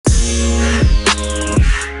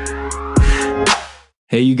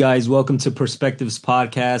Hey, you guys, welcome to Perspectives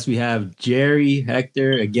Podcast. We have Jerry,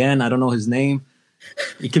 Hector, again, I don't know his name.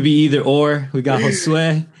 It could be either or. We got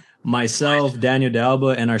Josue, myself, Daniel D'Alba,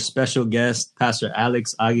 and our special guest, Pastor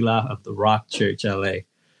Alex Aguila of the Rock Church, LA.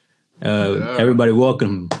 Everybody,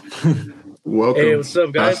 welcome. Welcome. Hey, what's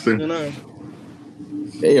up, guys? Hey,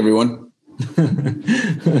 everyone.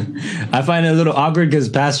 I find it a little awkward because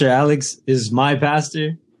Pastor Alex is my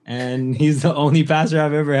pastor, and he's the only pastor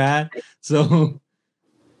I've ever had. So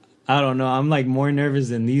I don't know. I'm like more nervous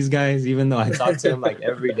than these guys, even though I talk to him like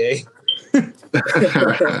every day.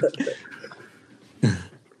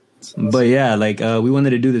 But yeah, like we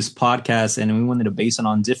wanted to do this podcast and we wanted to base it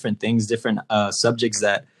on different things, different subjects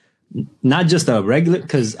that not just a regular,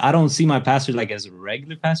 because I don't see my pastor like as a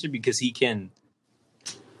regular pastor because he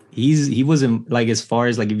wasn't like, as far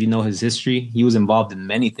as like, if you know his history, he was involved in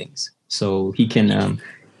many things. So he can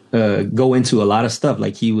go into a lot of stuff.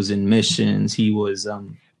 Like he was in missions. He was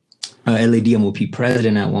LADMOP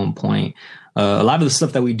president at one point. A lot of the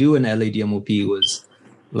stuff that we do in LADMOP was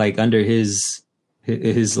like under his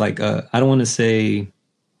like, I don't want to say,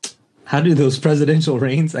 how do those presidential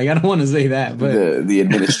reigns? Like, I don't want to say that, but the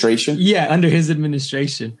administration. Yeah, under his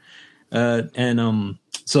administration.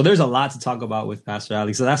 So there's a lot to talk about with Pastor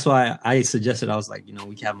Alex. So that's why I suggested, I was like,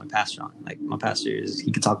 we can have my pastor on. Like, my pastor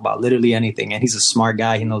he could talk about literally anything. And he's a smart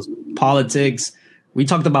guy. He knows politics. We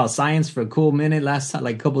talked about science for a cool minute last time,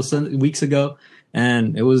 like a couple of weeks ago.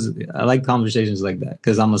 And I like conversations like that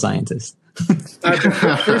because I'm a scientist. First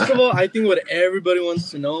of all, I think what everybody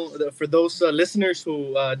wants to know, for those listeners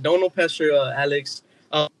who don't know Pastor Alex,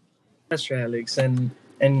 and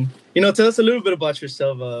tell us a little bit about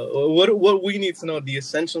yourself. What we need to know, the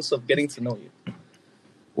essentials of getting to know you.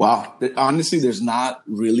 Wow. Honestly, there's not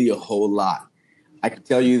really a whole lot. I can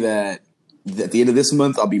tell you that at the end of this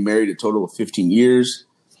month, I'll be married a total of 15 years.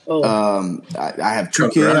 Oh. I have two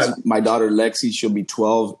kids. My daughter, Lexi, she'll be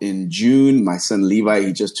 12 in June. My son, Levi,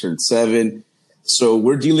 he just turned 7. So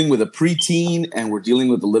we're dealing with a preteen and we're dealing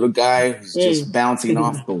with a little guy who's just bouncing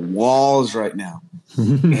off the walls right now.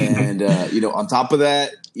 And, on top of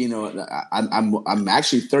that, I'm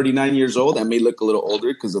actually 39 years old. I may look a little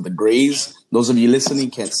older because of the grays. Those of you listening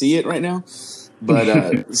can't see it right now.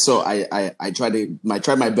 But so I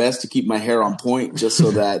try my best to keep my hair on point just so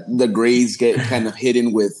that the grays get kind of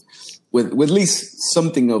hidden with at least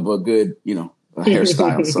something of a good, a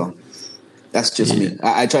hairstyle. So that's just me.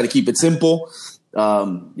 I try to keep it simple.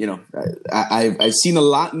 I've seen a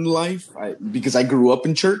lot in life because I grew up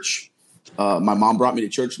in church. My mom brought me to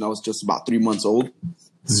church when I was just about 3 months old.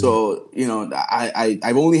 So,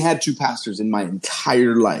 I've only had 2 pastors in my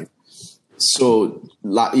entire life. So,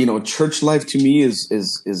 church life to me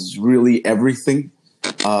is really everything,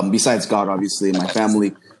 besides God, obviously, and my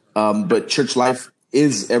family. But church life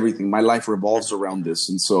is everything. My life revolves around this.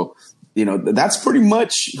 And so, that's pretty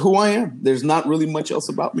much who I am. There's not really much else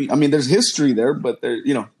about me. I mean, there's history there, but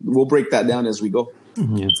we'll break that down as we go.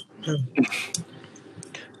 Yeah.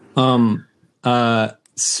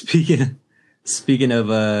 Speaking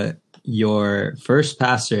of your first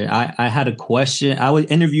pastor, I had a question. I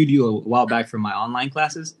interviewed you a while back for my online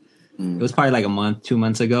classes. It was probably like 2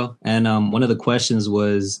 months ago. And one of the questions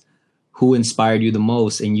was, who inspired you the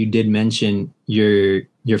most? And you did mention your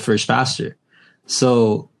first pastor.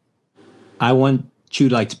 So I want you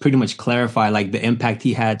to pretty much clarify like the impact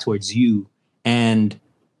he had towards you and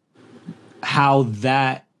how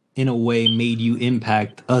that in a way made you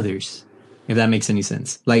impact others, if that makes any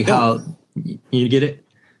sense. Like how you get it?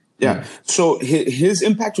 Yeah. So his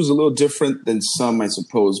impact was a little different than some, I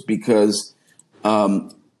suppose, because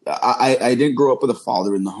I didn't grow up with a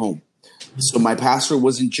father in the home. So my pastor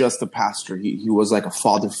wasn't just a pastor. He was like a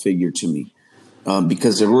father figure to me,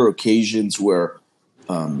 because there were occasions where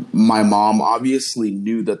my mom obviously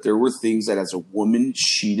knew that there were things that as a woman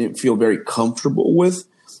she didn't feel very comfortable with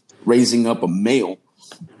raising up a male.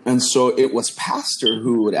 And so it was pastor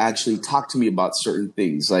who would actually talk to me about certain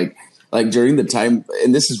things, like during the time,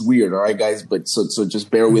 and this is weird, all right, guys, but so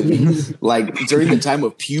just bear with me. Like during the time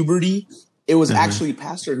of puberty, it was actually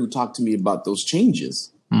pastor who talked to me about those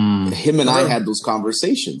changes. Him and I had those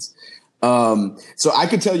conversations. So I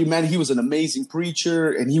could tell you, man, he was an amazing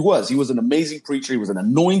preacher, and he was an amazing preacher. He was an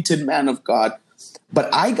anointed man of God,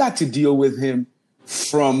 but I got to deal with him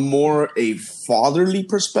from more a fatherly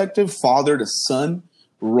perspective, father to son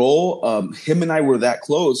role. Him and I were that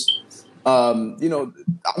close.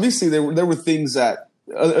 Obviously there were other things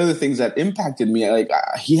that impacted me. Like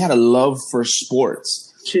he had a love for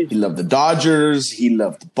sports. He loved the Dodgers. He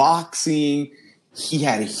loved boxing. He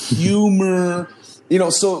had humor.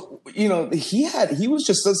 So he was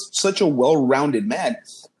just such a well-rounded man,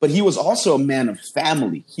 but he was also a man of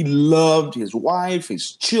family. He loved his wife,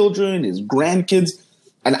 his children, his grandkids,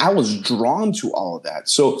 and I was drawn to all of that.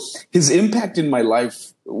 So his impact in my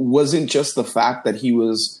life wasn't just the fact that he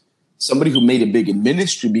was somebody who made it big in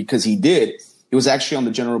ministry, because he did. He was actually on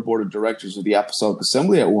the general board of directors of the Apostolic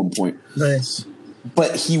Assembly at one point. Nice.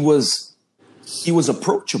 But he was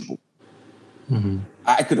approachable. Mm-hmm.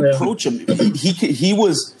 I could approach him. He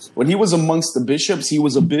was, when he was amongst the bishops, he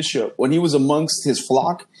was a bishop. When he was amongst his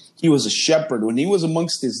flock, he was a shepherd. When he was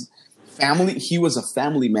amongst his family, he was a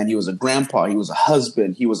family man. He was a grandpa. He was a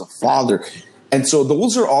husband. He was a father. And so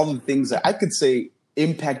those are all the things that I could say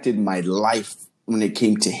impacted my life when it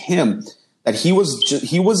came to him. That he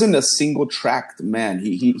wasn't a single tracked man.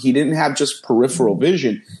 He didn't have just peripheral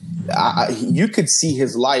vision. You could see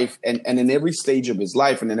his life, and in every stage of his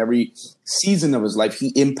life and in every season of his life, he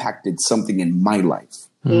impacted something in my life.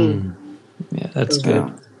 Mm. Yeah, that's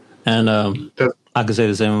good. And I could say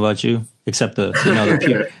the same about you, except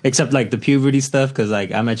except like the puberty stuff, because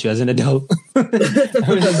like I met you as an adult. I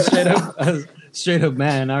was just straight up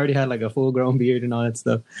man. I already had like a full grown beard and all that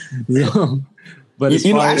stuff. So, but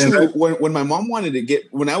actually, when my mom wanted to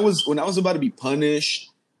when I was about to be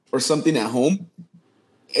punished or something at home,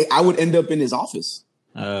 I would end up in his office.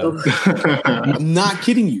 I'm not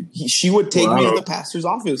kidding you. She would take me to the pastor's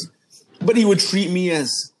office, but he would treat me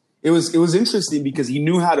as it was interesting because he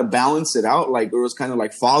knew how to balance it out. Like it was kind of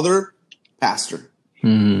like father, pastor.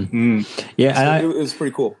 Mm-hmm. Yeah, so it was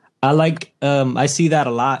pretty cool. I like I see that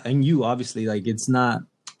a lot, and you obviously like it's not.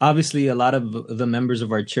 Obviously, a lot of the members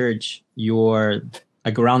of our church, you're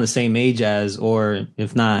like around the same age as, or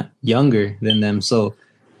if not younger than them. So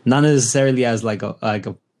not necessarily as like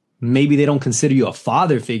a maybe they don't consider you a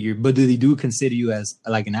father figure, but they do consider you as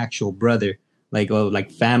like an actual brother, like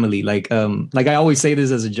family. Like I always say this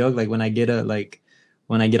as a joke. Like when I get on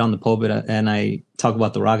the pulpit and I talk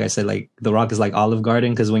about The Rock, I say like The Rock is like Olive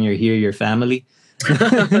Garden, because when you're here, you're family.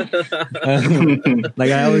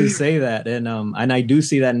 Like I always say that, and I do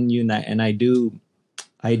see that in you, and I do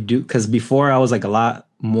because before I was like a lot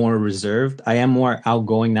more reserved. I am more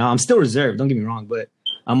outgoing now. I'm still reserved, don't get me wrong, but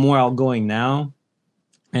I'm more outgoing now,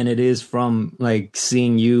 and it is from like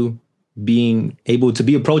seeing you being able to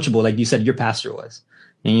be approachable, like you said your pastor was,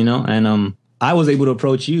 and I was able to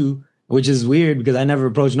approach you, which is weird because I never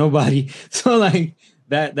approached nobody. So like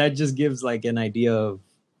that just gives like an idea of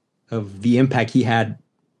the impact he had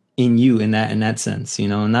in you in that sense,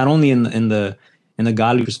 not only in the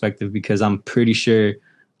godly perspective, because I'm pretty sure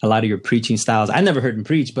a lot of your preaching styles, I never heard him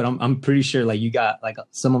preach, but I'm pretty sure like you got like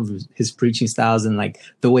some of his preaching styles and like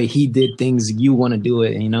the way he did things, you want to do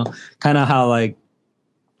it, kind of how like,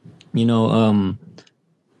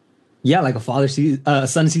 like a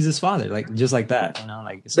son sees his father, like just like that,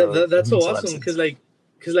 like so that's so awesome because like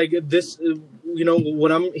this,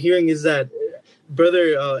 what I'm hearing is that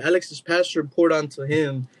Brother Alex's pastor poured onto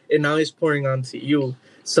him, and now he's pouring onto you.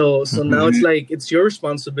 So now it's like it's your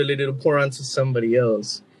responsibility to pour onto somebody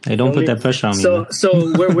else. Hey, don't put that pressure on me. So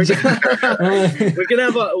we're gonna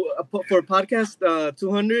have for podcast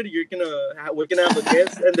 200. We're gonna have a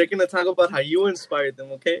guest, and they're gonna talk about how you inspired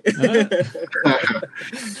them. Okay.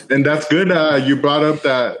 And that's good. You brought up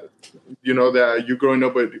that that you growing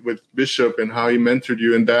up with Bishop and how he mentored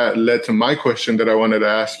you, and that led to my question that I wanted to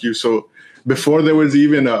ask you. So before there was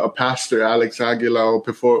even a Pastor Alex Aguila, or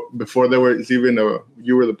before there was even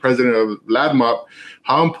you were the president of LADMOP,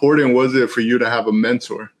 how important was it for you to have a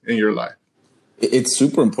mentor in your life? It's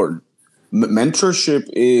super important. Mentorship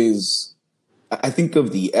is, I think,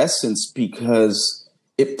 of the essence because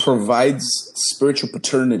it provides spiritual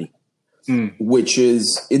paternity, which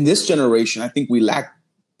is, in this generation, I think we lack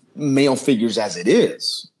male figures as it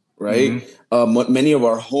is, right? Mm-hmm. Many of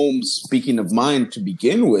our homes, speaking of mine to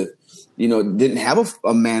begin with, didn't have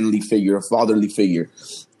a manly figure, a fatherly figure.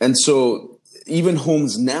 And so even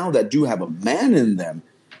homes now that do have a man in them,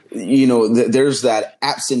 there's that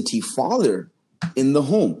absentee father in the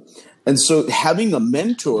home. And so having a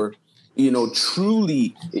mentor,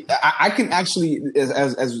 truly, I can actually,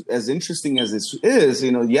 as interesting as this is,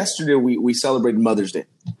 yesterday we celebrated Mother's Day.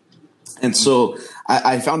 And so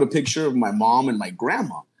I found a picture of my mom and my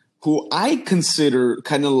grandma, who I consider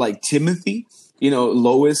kind of like Timothy,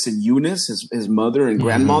 Lois and Eunice, his mother and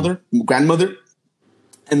grandmother.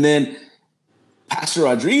 And then Pastor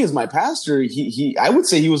Rodriguez, my pastor, he I would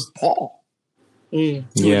say he was Paul to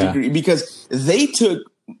a degree, because they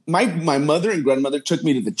took my mother and grandmother took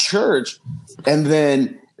me to the church, and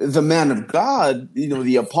then the man of God,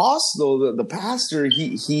 the apostle, the pastor,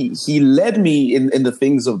 he led me in the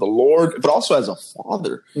things of the Lord, but also as a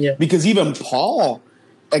father. Yeah. Because even Paul,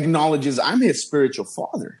 acknowledges I'm his spiritual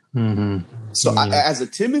father. Mm-hmm. So as a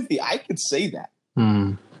Timothy, I could say that.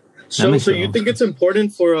 Mm. So you think it's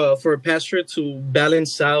important for a pastor to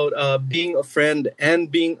balance out being a friend and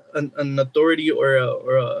being an authority or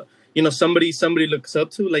a somebody looks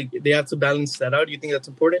up to? Like they have to balance that out. Do you think that's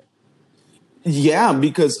important? Yeah,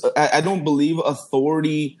 because I don't believe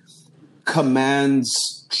authority commands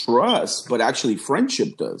trust, but actually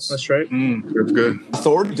friendship does. That's right. That's good.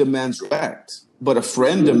 Authority demands respect, but a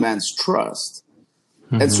friend demands trust.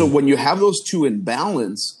 Mm-hmm. And so when you have those two in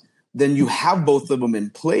balance, then you have both of them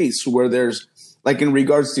in place where there's, like in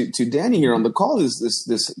regards to Danny here on the call, this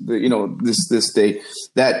day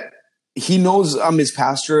that he knows I'm his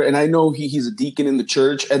pastor and I know he's a deacon in the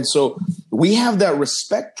church. And so we have that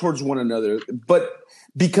respect towards one another, but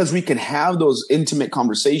because we can have those intimate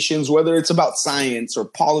conversations, whether it's about science or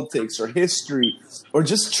politics or history or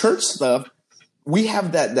just church stuff, we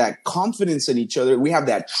have that confidence in each other. We have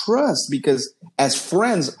that trust because as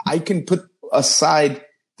friends, I can put aside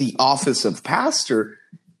the office of pastor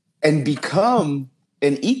and become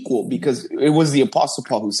an equal, because it was the Apostle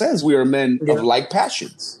Paul who says we are men of like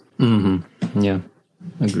passions. Mm-hmm. Yeah,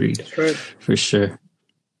 agreed. That's right. For sure.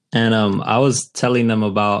 And I was telling them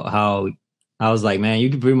about how I was like, man, you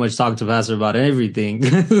can pretty much talk to pastor about everything.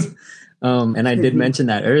 And I did mention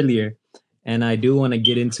that earlier. And I do want to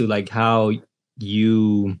get into like how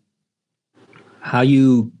you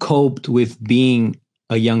coped with being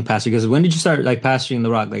a young pastor. Because when did you start like pastoring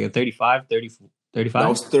the Rock? Like at 35, 30, 35? I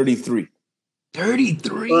was 33.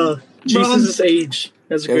 33. Jesus' age.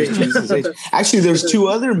 That's great. Jesus' age. Actually, there's two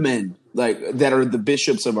other men like that are the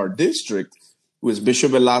bishops of our district, who is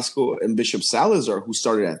Bishop Velasco and Bishop Salazar, who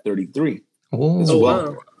started at 33. Oh, as well.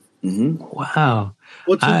 Wow. Mm-hmm. Wow.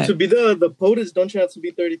 Well, to be the POTUS, don't you have to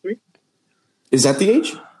be 33? Is that the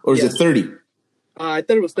age? Or is it 30? I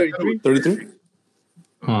thought it was 33. 33?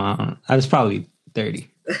 I was probably 30.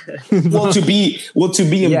 well, to be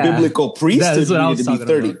in biblical priesthood, that's what you I need was to be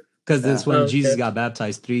 30. Because that's when Jesus got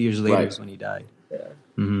baptized. 3 years later is when he died. Yeah.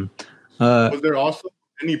 Mm-hmm. Was there also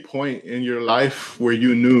any point in your life where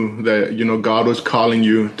you knew that God was calling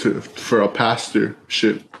you for a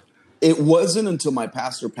pastorship? It wasn't until my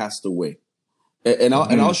pastor passed away, and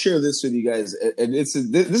I'll share this with you guys. And this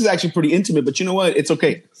is actually pretty intimate, but you know what? It's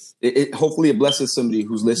okay. Hopefully it blesses somebody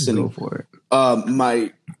who's listening. Go for it.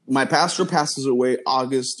 My pastor passes away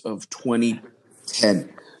August of 2010.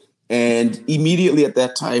 And immediately at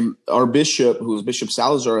that time, our bishop, who was Bishop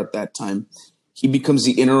Salazar at that time, he becomes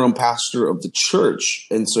the interim pastor of the church.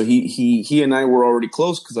 And so he and I were already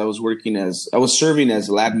close because I was serving as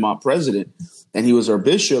LADMA president, and he was our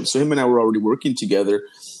bishop. So him and I were already working together.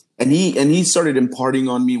 And he started imparting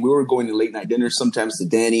on me. We were going to late night dinners, sometimes to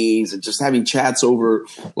Danny's, and just having chats over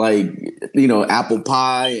apple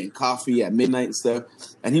pie and coffee at midnight and stuff.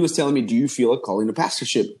 And he was telling me, do you feel a calling to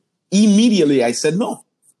pastorship? Immediately I said no.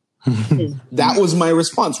 That was my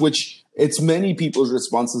response, which it's many people's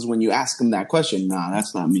responses when you ask them that question. Nah,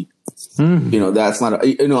 that's not me. That's not,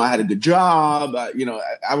 I had a good job.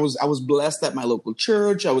 I was blessed at my local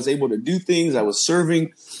church. I was able to do things. I was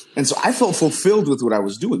serving. And so I felt fulfilled with what I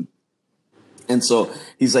was doing. And so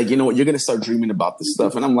he's like, you know what, you're going to start dreaming about this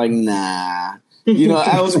stuff. And I'm like, nah,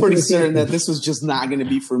 I was pretty certain that this was just not going to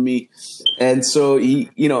be for me. And so behold,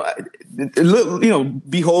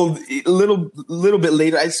 a little bit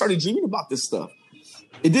later, I started dreaming about this stuff.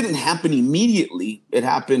 It didn't happen immediately. It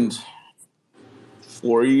happened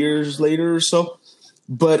 4 years later or so.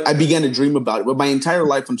 But I began to dream about it. But my entire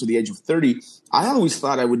life until the age of 30, I always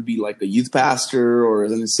thought I would be like a youth pastor or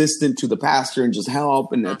an assistant to the pastor and just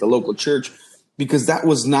help and at the local church, because that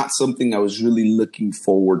was not something I was really looking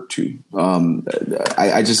forward to. Not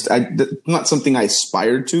something I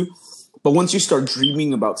aspired to. But once you start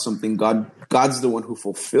dreaming about something, God's the one who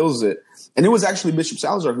fulfills it. And it was actually Bishop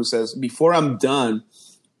Salazar who says, before I'm done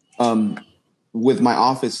with my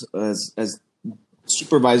office as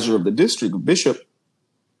supervisor of the district, bishop,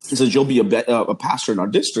 he says, you'll be a pastor in our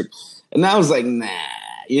district. And I was like, nah,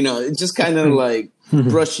 just kind of like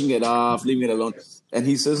brushing it off, leaving it alone. And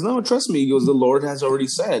he says, no, trust me. He goes, the Lord has already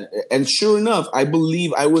said. And sure enough, I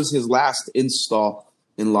believe I was his last install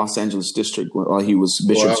in Los Angeles district while he was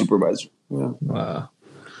bishop supervisor. Yeah. Wow.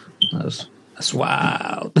 That's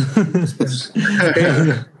wild.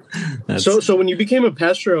 So when you became a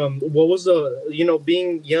pastor, what was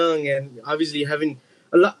being young and obviously having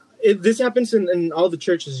a lot, this happens in all the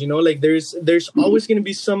churches, like there's always going to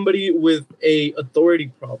be somebody with a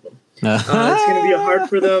authority problem. It's going to be hard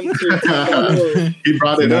for them to. He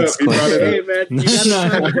brought it up. Hey man, you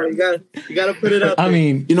gotta put it up. I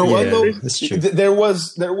mean, what though? That's true. There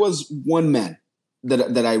was one man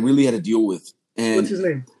that I really had to deal with, And what's his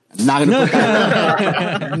name? I'm not gonna put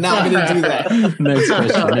that. Not gonna do that.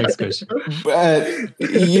 Next question. But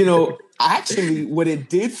actually, what it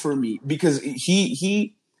did for me, because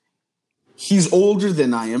he's older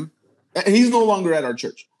than I am. He's no longer at our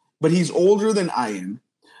church, but he's older than I am.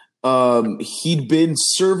 He'd been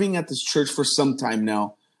serving at this church for some time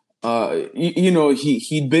now.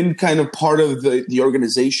 He'd been kind of part of the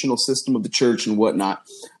organizational system of the church and whatnot.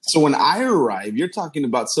 So when I arrived, you're talking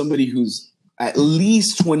about somebody who's at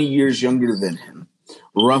least 20 years younger than him,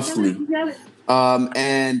 roughly.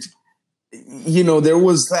 And there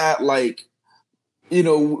was that, like,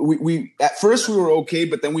 we at first we were okay,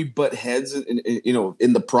 but then we butt heads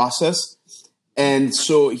in the process. And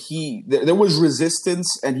so there was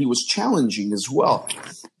resistance, and he was challenging as well.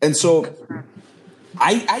 And so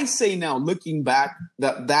I say now, looking back,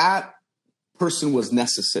 that person was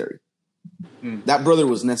necessary. That brother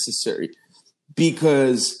was necessary,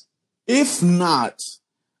 because if not,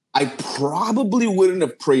 I probably wouldn't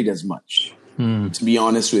have prayed as much, to be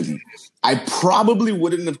honest with you. I probably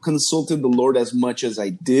wouldn't have consulted the Lord as much as I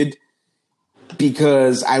did,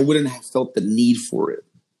 because I wouldn't have felt the need for it.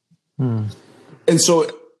 And so,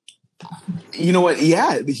 you know what?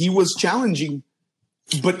 Yeah, he was challenging,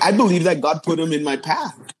 but I believe that God put him in my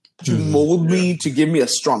path to mold me, to give me a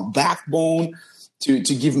strong backbone, to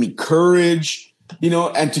give me courage,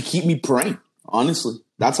 and to keep me praying. Honestly,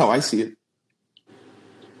 that's how I see it.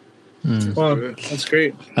 Wow, that's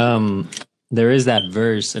great. There is that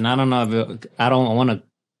verse, and I don't know I don't want to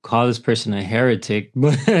call this person a heretic,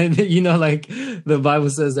 but like the Bible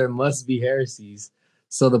says there must be heresies.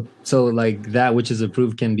 So like that which is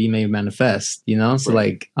approved can be made manifest, So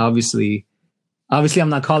like obviously I'm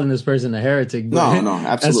not calling this person a heretic, but no,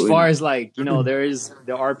 absolutely. As far as like,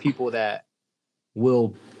 there are people that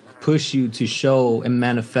will push you to show and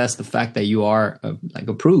manifest the fact that you are like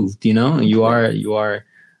approved, and you are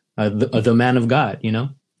the man of God,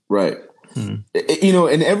 Right.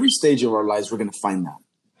 In every stage of our lives, we're going to find that.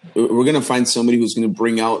 We're going to find somebody who's going to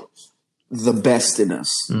bring out the best in us.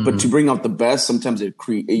 But to bring out the best, sometimes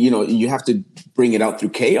you have to bring it out through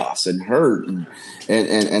chaos and hurt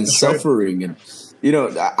and suffering. And,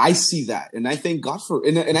 I see that. And I thank God for,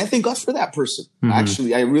 and I thank God for that person.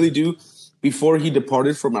 Actually, I really do. Before he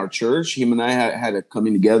departed from our church, him and I had a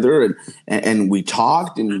coming together, and we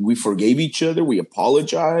talked, and we forgave each other. We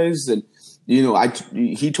apologized, and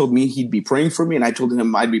he told me he'd be praying for me, and I told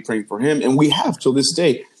him I'd be praying for him, and we have till this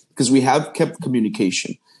day, because we have kept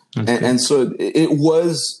communication. And so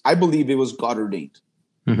I believe it was God ordained,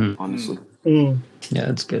 honestly. Yeah,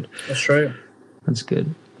 that's good. That's right. That's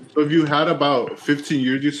good. So have you had about 15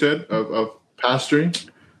 years, you said, of pastoring?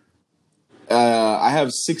 I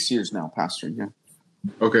have 6 years now pastoring. Yeah.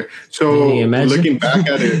 Okay. So looking back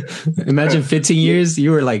at it, imagine 15 years.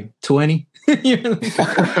 You were like 20. You're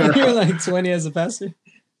like 20 as a pastor.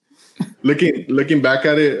 Looking back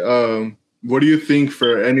at it, what do you think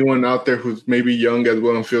for anyone out there who's maybe young as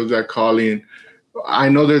well and feels that calling? I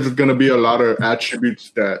know there's going to be a lot of attributes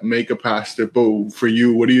that make a pastor, but for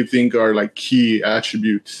you, what do you think are like key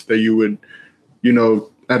attributes that you would,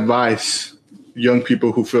 advise young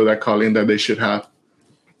people who feel that calling that they should have?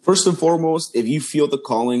 First and foremost, if you feel the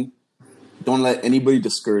calling, don't let anybody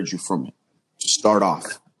discourage you from it. Just start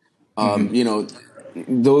off.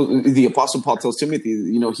 The Apostle Paul tells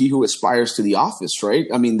Timothy, he who aspires to the office, right?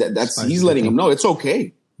 I mean, he's letting him know it's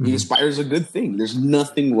okay. He aspires a good thing. There's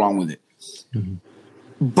nothing wrong with it.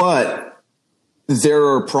 But there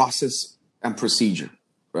are process and procedure,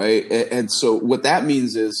 right? And so what that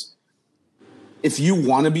means is, if you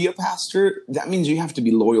want to be a pastor, that means you have to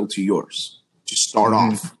be loyal to yours. Just start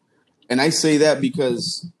off. And I say that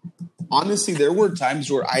because, honestly, there were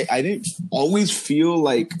times where I didn't always feel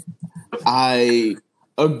like I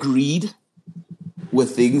agreed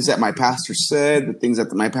with things that my pastor said, the things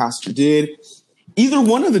that my pastor did. Either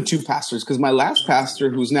one of the two pastors, because my last pastor,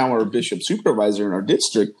 who's now our bishop supervisor in our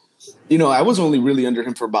district, I was only really under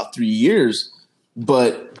him for about 3 years,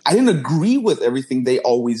 but I didn't agree with everything they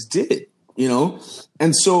always did.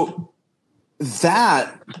 And so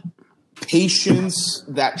that patience,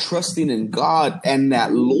 that trusting in God, and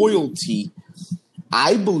that loyalty,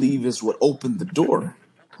 I believe, is what opened the door.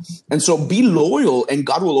 And so be loyal, and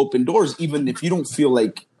God will open doors, even if you don't feel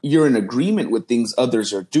like you're in agreement with things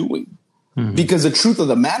others are doing. Because the truth of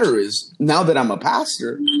the matter is, now that I'm a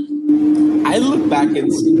pastor, I look back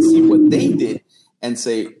and see what they did and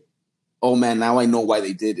say, oh man, now I know why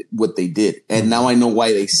they did what they did. And now I know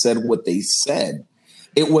why they said what they said.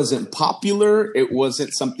 It wasn't popular. It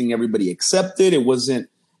wasn't something everybody accepted. It wasn't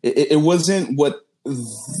what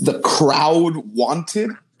the crowd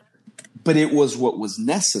wanted, but it was what was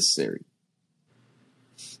necessary.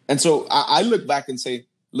 And so I look back and say,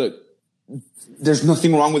 look, there's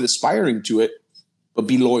nothing wrong with aspiring to it, but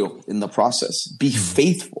be loyal in the process. Be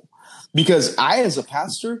faithful. Because I, as a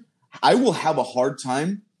pastor, I will have a hard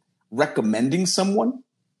time recommending someone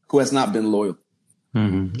who has not been loyal.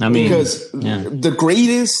 Mm-hmm. I mean, because the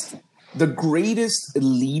greatest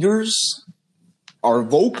leaders are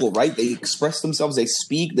vocal, right? They express themselves, they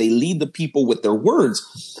speak, they lead the people with their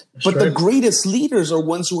words. But the greatest leaders are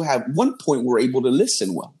ones who have one point were able to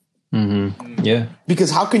listen well. Mm-hmm. Yeah.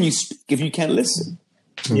 Because how can you speak if you can't listen?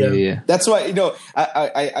 Yeah. That's why,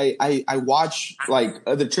 I watch like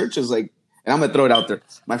other churches, like, and I'm gonna throw it out there.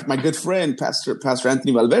 My good friend, Pastor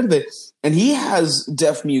Anthony Valverde, and he has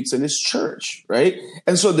deaf mutes in his church, right?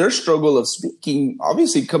 And so their struggle of speaking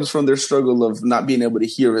obviously comes from their struggle of not being able to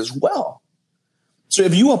hear as well. So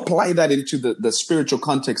if you apply that into the spiritual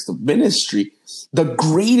context of ministry, the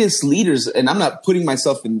greatest leaders, and I'm not putting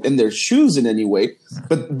myself in their shoes in any way,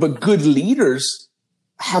 but good leaders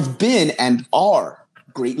have been and are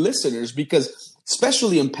great listeners, because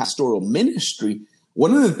especially in pastoral ministry,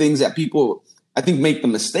 one of the things that people, I think, make the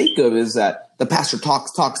mistake of is that the pastor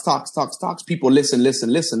talks. People listen.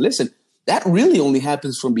 That really only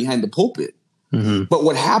happens from behind the pulpit. Mm-hmm. But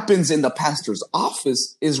what happens in the pastor's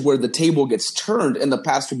office is where the table gets turned and the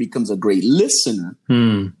pastor becomes a great listener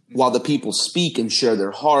while the people speak and share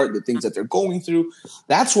their heart, the things that they're going through.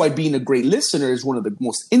 That's why being a great listener is one of the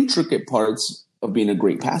most intricate parts of being a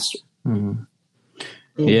great pastor. Mm-hmm.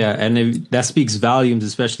 Yeah, and that speaks volumes,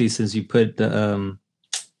 especially since you put the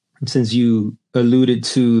since you alluded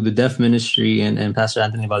to the deaf ministry and Pastor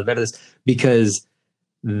Anthony Valverde's, because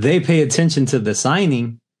they pay attention to the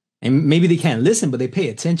signing, and maybe they can't listen, but they pay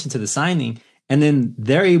attention to the signing, and then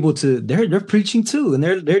they're able to they're preaching too, and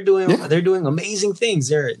they're doing amazing things.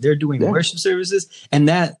 They're doing worship services, and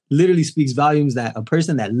that literally speaks volumes that a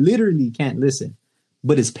person that literally can't listen,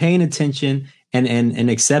 but is paying attention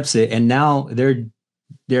and accepts it, and now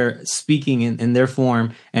they're speaking in their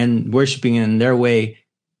form and worshiping in their way,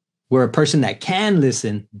 where a person that can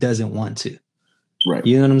listen doesn't want to. Right.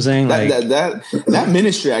 You know what I'm saying? That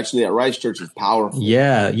ministry actually at Rice Church is powerful.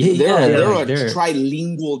 Yeah. They're a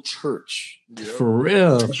trilingual church. For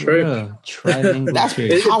real. Trilingual That's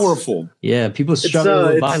church. Powerful. Yeah. People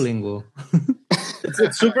struggle with bilingual.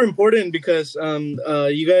 It's super important because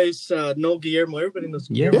you guys know Guillermo. Everybody knows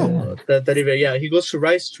Guillermo. Yeah. He goes to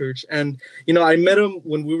Rice Church, and I met him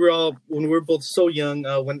when we were both so young.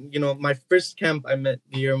 When my first camp, I met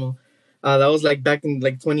Guillermo. That was like back in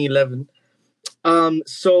like 2011.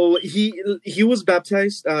 So he was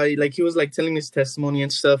baptized. He was like telling his testimony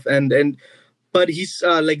and stuff, but he's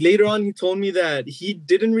like later on he told me that he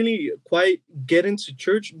didn't really quite get into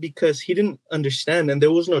church because he didn't understand, and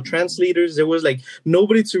there was no translators. There was like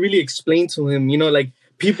nobody to really explain to him. Like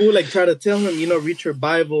people like try to tell him, read your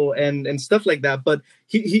Bible and stuff like that. But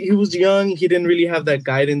he was young. He didn't really have that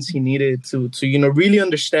guidance he needed to really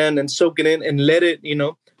understand and soak it in and let it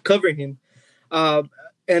cover him.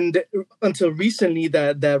 And until recently,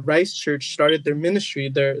 that Rice Church started their ministry,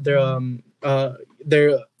 their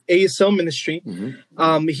ASL ministry.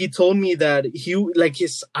 Mm-hmm. He told me that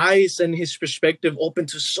his eyes and his perspective opened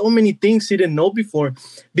to so many things he didn't know before,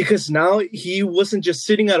 because now he wasn't just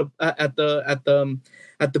sitting at the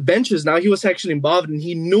benches. Now he was actually involved, and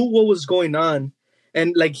he knew what was going on,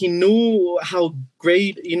 and he knew how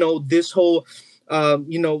great this whole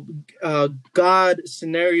God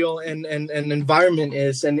scenario and environment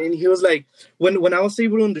is. And he was like, when I was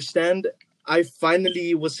able to understand, I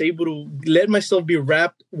finally was able to let myself be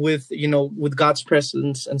wrapped with God's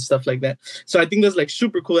presence and stuff like that. So I think that's like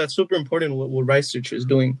super cool. That's super important what Rice Church is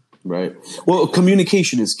doing. Right. Well,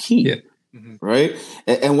 communication is key. Yeah. Mm-hmm. Right.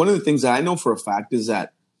 And one of the things that I know for a fact is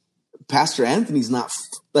that Pastor Anthony's not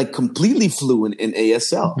completely fluent in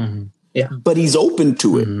ASL. Mm-hmm. Yeah. But he's open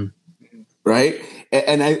to it. Mm-hmm. Right.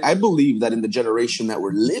 And I believe that in the generation that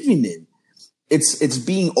we're living in, it's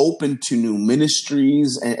being open to new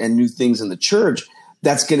ministries and new things in the church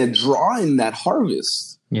that's going to draw in that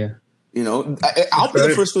harvest. Yeah. I'll be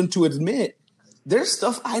the first one to admit there's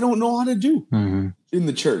stuff I don't know how to do in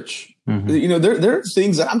the church. Mm-hmm. There are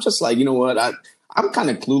things that I'm just like, you know what? I'm kind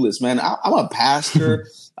of clueless, man. I'm a pastor.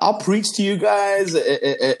 I'll preach to you guys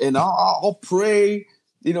and I'll pray,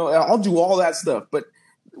 I'll do all that stuff. But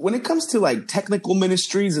when it comes to technical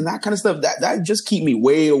ministries and that kind of stuff, that just keep me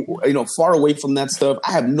way, far away from that stuff.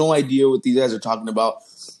 I have no idea what these guys are talking about.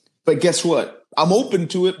 But guess what? I'm open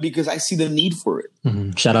to it because I see the need for it.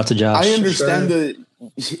 Mm-hmm. Shout out to Josh. I understand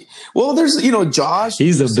Well, there's Josh.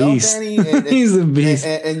 He's a yourself, beast. Danny, He's a beast.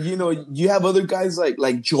 And you have other guys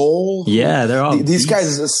like Joel. Yeah, they're all these beasts.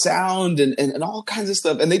 guys are sound and all kinds of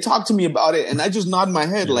stuff. And they talk to me about it, and I just nod my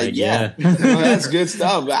head like, yeah. That's good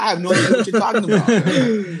stuff. I have no idea what you're talking about.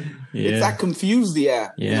 It's that confused,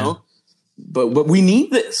 But we need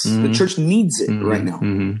this. The church needs it right now,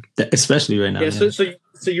 especially right now. Yeah. So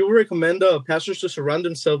you would recommend pastors to surround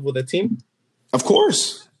themselves with a team? Of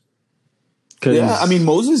course. Yeah, I mean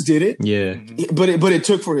Moses did it. Yeah, but it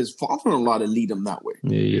took for his father-in-law to lead him that way.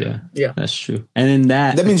 Yeah, that's true. And then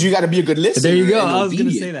that means you got to be a good listener. There you go. I was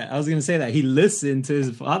gonna say that he listened to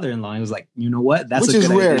his father-in-law. He was like, you know what? That's which is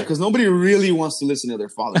rare because nobody really wants to listen to their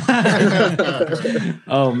father.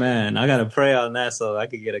 Oh man, I gotta pray on that so I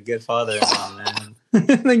could get a good father-in-law, man.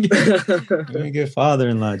 Give me a good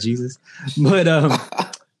father-in-law, Jesus. But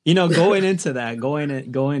going into that,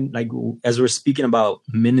 going like as we're speaking about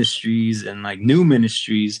ministries and like new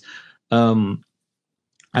ministries,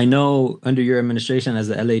 I know under your administration as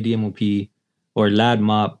the LADMOP or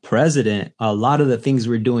LADMOP president, a lot of the things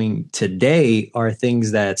we're doing today are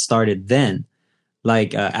things that started then,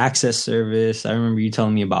 like access service. I remember you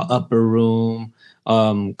telling me about Upper Room.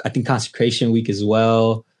 I think Consecration Week as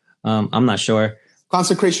well. I'm not sure.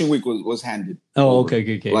 Consecration Week was handed. Oh, okay.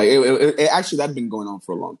 Like it actually, that'd been going on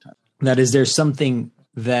for a long time. That is there something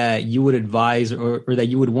that you would advise or that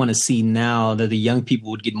you would want to see now that the young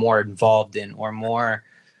people would get more involved in, or more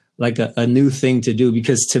like a new thing to do?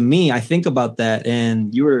 Because to me, I think about that,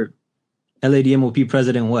 and you were LADMOP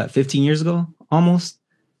president, 15 years ago, almost?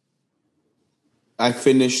 I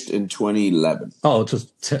finished in 2011. Oh, it was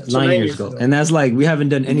 9 years ago. And that's like, we haven't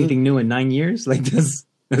done anything new in 9 years. Like that's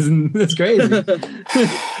crazy.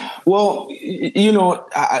 Well,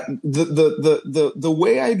 the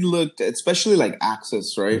way I looked, especially like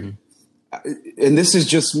access, right? And this is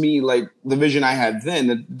just me, like the vision I had then.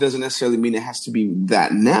 It doesn't necessarily mean it has to be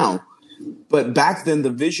that now. But back then,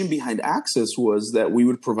 the vision behind access was that we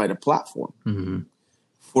would provide a platform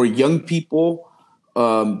for young people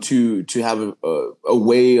to have a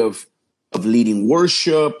way of leading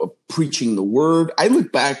worship, of preaching the word. I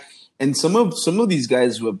look back, and some of these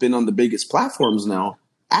guys who have been on the biggest platforms now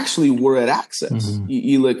actually were at Access.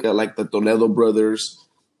 You look at like the Toledo brothers,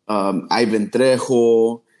 Ivan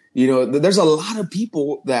Trejo. There's a lot of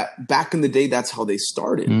people that back in the day, that's how they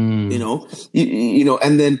started. And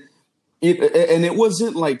then and it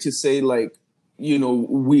wasn't like to say like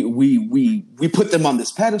we put them on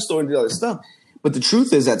this pedestal and do all this stuff. But the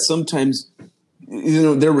truth is that sometimes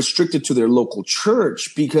they're restricted to their local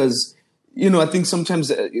church because. I think sometimes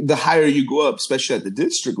the higher you go up, especially at the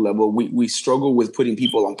district level, we struggle with putting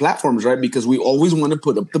people on platforms, right? Because we always want to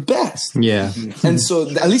put up the best. Yeah. And so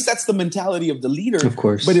at least that's the mentality of the leader. Of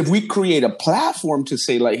course. But if we create a platform to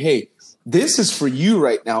say like, hey, this is for you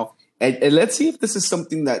right now. And let's see if this is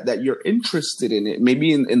something that you're interested in it,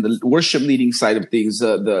 maybe in the worship leading side of things,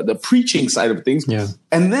 the preaching side of things. Yeah.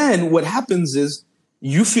 And then what happens is,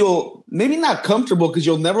 you feel maybe not comfortable because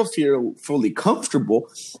you'll never feel fully comfortable,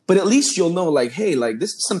 but at least you'll know like, hey, like this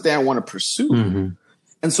is something I want to pursue.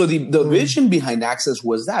 And so the vision behind Access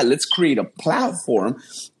was that let's create a platform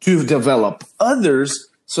to develop others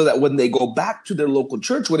so that when they go back to their local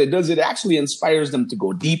church, what it does, it actually inspires them to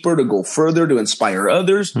go deeper, to go further, to inspire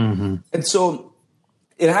others. And so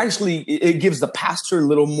it gives the pastor a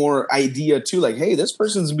little more idea too, like, hey, this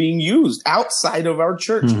person's being used outside of our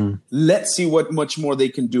church. Let's see what much more they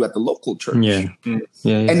can do at the local church. Yeah.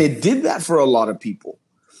 And it did that for a lot of people.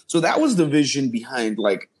 So that was the vision behind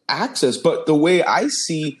like Access. But the way I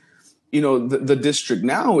see, the district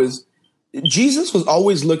now is Jesus was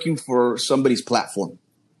always looking for somebody's platform,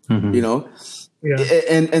 Yeah.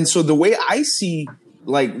 And so the way I see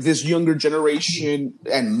like this younger generation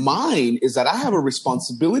and mine is that I have a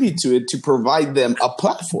responsibility to provide them a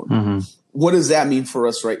platform. What does that mean for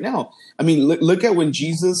us right now? I mean, look at when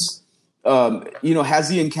Jesus, has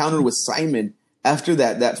the encounter with Simon after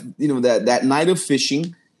that night of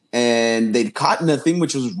fishing, and they'd caught nothing,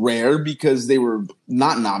 which was rare because they were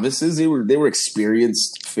not novices. They were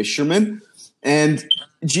experienced fishermen. And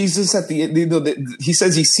Jesus at the end, he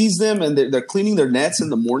says he sees them and they're cleaning their nets in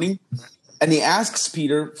the morning. And he asks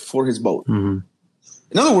Peter for his boat. In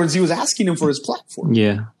other words, he was asking him for his platform.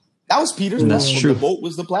 Yeah. That was Peter's platform. True. The boat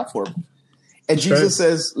was the platform. And Jesus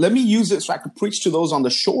says, let me use it so I can preach to those on the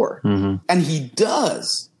shore. And he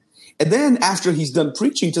does. And then after he's done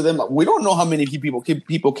preaching to them, we don't know how many people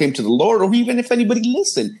came to the Lord or even if anybody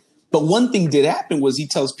listened. But one thing did happen was he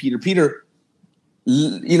tells Peter,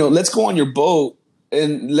 let's go on your boat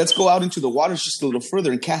and let's go out into the waters just a little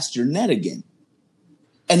further and cast your net again.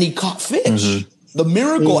 And he caught fish. The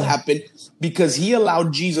miracle happened because he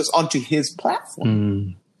allowed Jesus onto his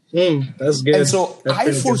platform. That's good. And so that's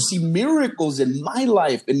I foresee miracles in my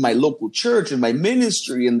life, in my local church, in my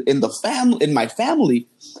ministry, in the family, in my family,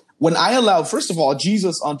 when I allow, first of all,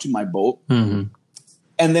 Jesus onto my boat, and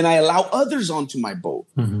then I allow others onto my boat.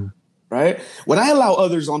 Right? When I allow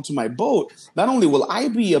others onto my boat, not only will I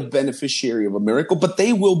be a beneficiary of a miracle, but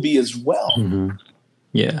they will be as well.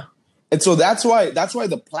 Yeah. And so that's why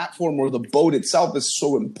the platform or the boat itself is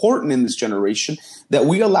so important in this generation, that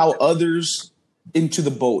we allow others into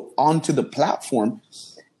the boat, onto the platform.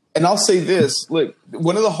 And I'll say this, look,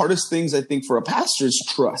 one of the hardest things I think for a pastor is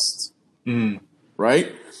trust,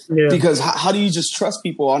 right? Yeah. Because how do you just trust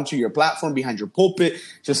people onto your platform, behind your pulpit,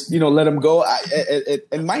 just, let them go?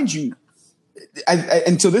 And mind you,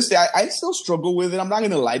 until this day, I still struggle with it. I'm not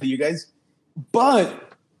going to lie to you guys,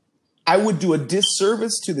 but I would do a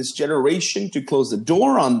disservice to this generation to close the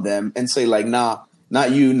door on them and say like, nah,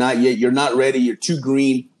 not you, not yet. You're not ready. You're too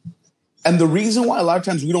green. And the reason why a lot of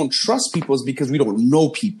times we don't trust people is because we don't know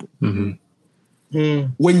people. When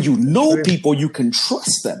you know people, you can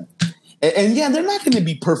trust them. And yeah, they're not going to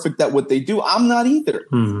be perfect at what they do. I'm not either.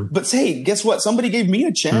 But hey, guess what? Somebody gave me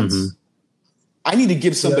a chance. I need to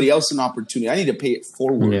give somebody else an opportunity. I need to pay it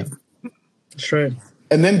forward. Yeah. That's right.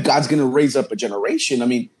 And then God's going to raise up a generation. I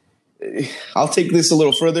mean, I'll take this a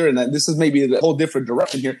little further, and this is maybe a whole different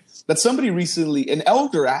direction here. But somebody recently, an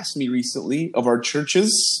elder asked me recently of our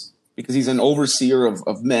churches, because he's an overseer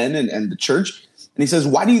of men and the church. And he says,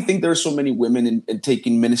 why do you think there are so many women in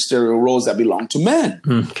taking ministerial roles that belong to men?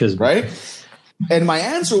 Right? And my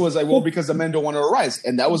answer was like, well, because the men don't want to arise.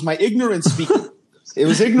 And that was my ignorance speaking. It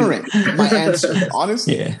was ignorant, my answer,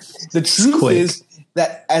 honestly. Yeah. The truth is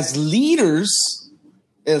that as leaders,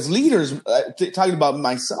 talking about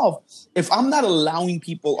myself, if I'm not allowing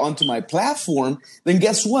people onto my platform, then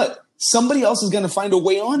guess what? Somebody else is going to find a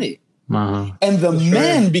way on it. And the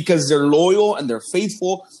men, because they're loyal and they're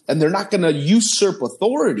faithful and they're not going to usurp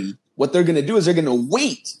authority, what they're going to do is they're going to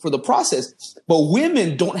wait for the process. But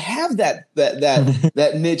women don't have that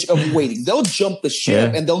niche of waiting. They'll jump the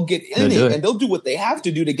ship and they'll get in it and they'll do what they have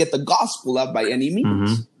to do to get the gospel out by any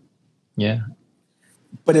means. Yeah.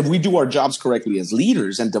 But if we do our jobs correctly as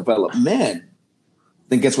leaders and develop men,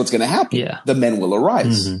 then guess what's going to happen? Yeah. The men will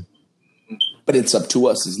arise. But it's up to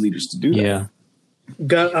us as leaders to do that. Yeah.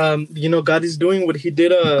 God, God is doing what he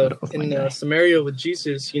did in Samaria with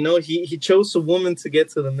Jesus. He chose a woman to get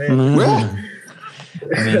to the man.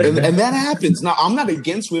 And that happens. Now, I'm not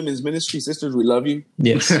against women's ministry, sisters. We love you.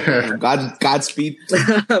 Yes. Godspeed.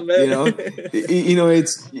 But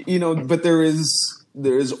there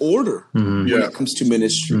is order when it comes to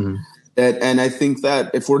ministry. And I think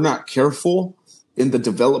that if we're not careful in the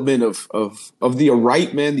development of the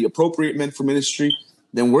right men, the appropriate men for ministry,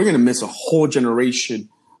 then we're going to miss a whole generation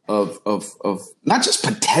of not just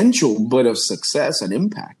potential, but of success and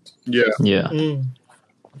impact. Yeah.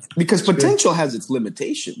 Because potential has its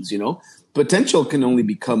limitations, Potential can only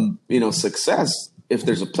become, success if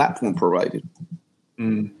there's a platform provided.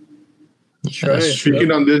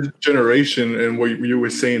 Speaking on this generation and what you were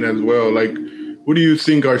saying as well, like, what do you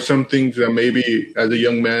think are some things that maybe as a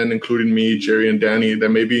young man, including me, Jerry and Danny, that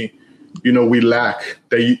maybe we lack,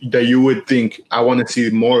 that you would think, I want to see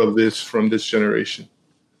more of this from this generation?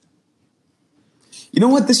 You know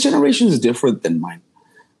what? This generation is different than mine.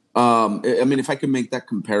 I mean, if I can make that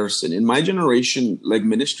comparison, in my generation, like,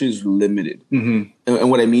 ministry is limited. And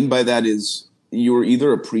what I mean by that is you were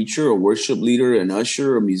either a preacher, a worship leader, an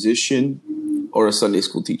usher, a musician, or a Sunday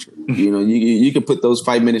school teacher. You could put those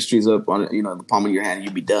 5 ministries up on the palm of your hand and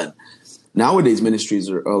you'd be done. Nowadays, ministries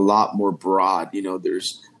are a lot more broad.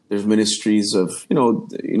 There's ministries of,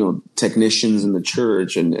 technicians in the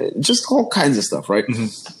church and just all kinds of stuff, right?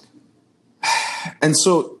 And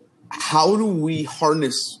so how do we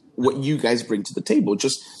harness what you guys bring to the table?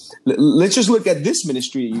 Let's just look at this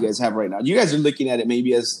ministry that you guys have right now. You guys are looking at it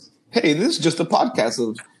maybe as, hey, this is just a podcast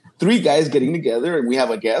of 3 guys getting together and we have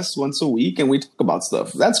a guest once a week and we talk about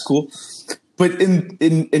stuff. That's cool. But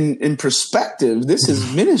in perspective, this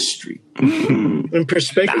is ministry. In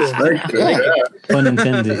perspective. Pun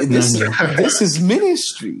intended. This is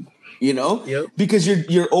ministry, because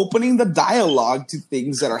you're opening the dialogue to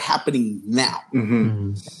things that are happening now.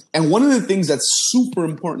 And one of the things that's super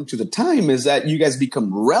important to the time is that you guys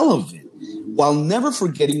become relevant while never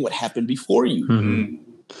forgetting what happened before you.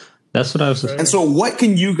 That's what I was saying. And so what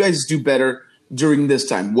can you guys do better during this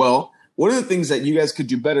time? Well, one of the things that you guys could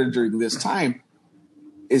do better during this time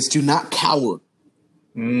is to not cower.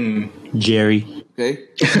 Jerry. Okay.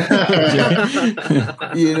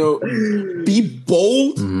 Be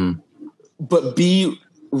bold, but be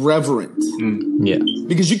reverent. Yeah.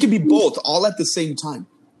 Because you can be both all at the same time.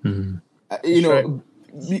 You know,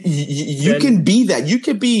 you can be that. You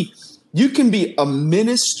can be a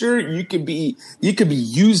minister. You can be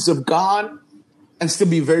used of God and still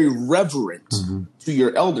be very reverent to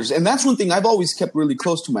your elders. And that's one thing I've always kept really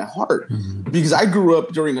close to my heart, because I grew up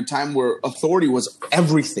during a time where authority was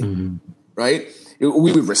everything, right? We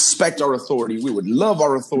would respect our authority. We would love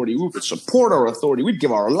our authority. We would support our authority. We'd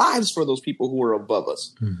give our lives for those people who were above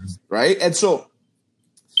us, right? And so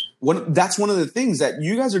that's one of the things that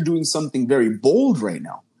you guys are doing something very bold right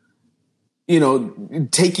now. You know,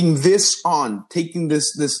 taking this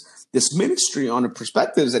ministry on a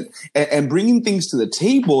perspectives and bringing things to the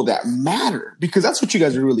table that matter, because that's what you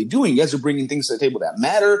guys are really doing. You guys are bringing things to the table that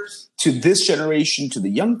matter to this generation, to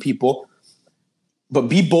the young people, but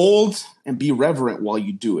be bold and be reverent while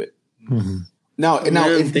you do it. Now,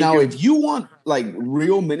 if you want like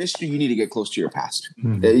real ministry, you need to get close to your pastor.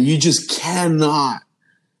 You just cannot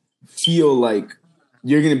feel like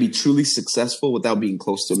you're going to be truly successful without being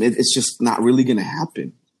close to him. It's just not really going to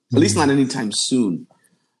happen, at least not anytime soon.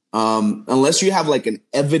 Unless you have like an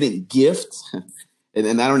evident gift,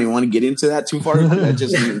 and I don't even want to get into that too far.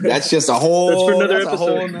 That's just a whole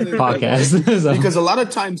podcast. Because a lot of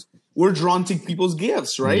times we're drawn to people's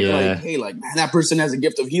gifts, right? Yeah. Like, hey, like, man, that person has a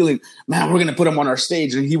gift of healing. Man, we're going to put him on our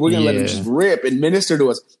stage and we're going to let him just rip and minister to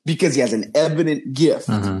us because he has an evident gift.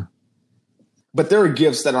 But there are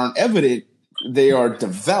gifts that aren't evident. They are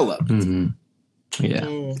developed. Yeah.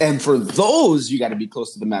 And for those, you got to be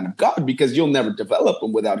close to the man of God, because you'll never develop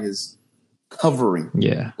them without his covering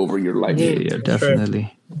over your life. Yeah,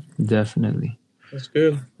 definitely. Definitely. That's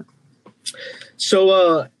good.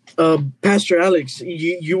 So, Pastor Alex,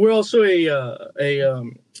 you were also a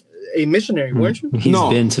missionary, weren't you? He's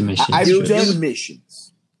been to missions. I've done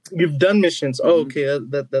missions. You've done missions. Oh, okay.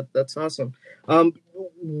 That's awesome.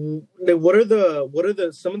 What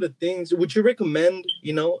are some of the things would you recommend,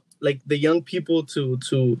 you know, like the young people to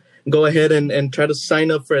go ahead and try to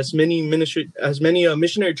sign up for as many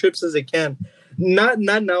missionary trips as they can? Not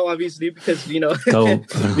now, obviously, because, you know,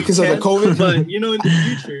 because of the COVID, but, you know, in the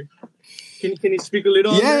future. Can you speak a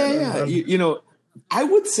little on that? Yeah. You know, I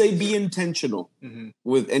would say be intentional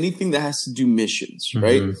with anything that has to do missions,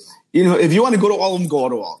 right? You know, if you want to go to all of them, go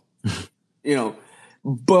to all. You know,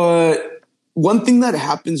 but one thing that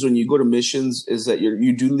happens when you go to missions is that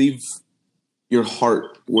you do leave your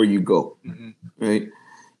heart where you go, right?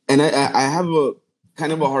 And I have a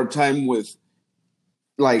kind of a hard time with,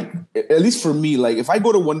 like, at least for me, like if I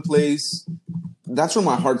go to one place, that's where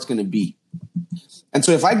my heart's going to be. And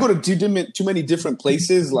so if I go to too many different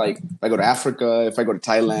places, like if I go to Africa, if I go to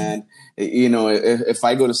Thailand, you know, if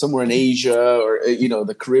I go to somewhere in Asia or, you know,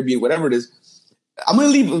 the Caribbean, whatever it is, I'm going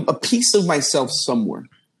to leave a piece of myself somewhere,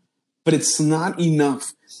 but it's not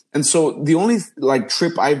enough. And so the only like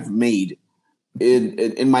trip I've made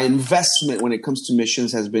in my investment when it comes to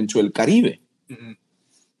missions has been to El Caribe.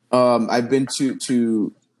 I've been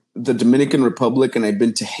to the Dominican Republic and I've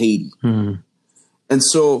been to Haiti. And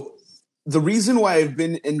so the reason why I've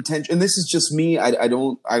been intentional, and this is just me, I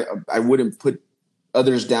wouldn't put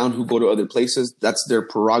others down who go to other places. That's their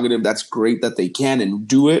prerogative. That's great that they can and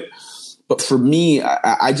do it. But for me,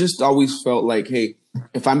 I just always felt like, hey,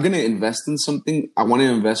 if I'm going to invest in something, I want to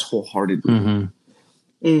invest wholeheartedly.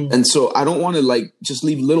 And so I don't want to like just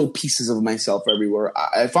leave little pieces of myself everywhere.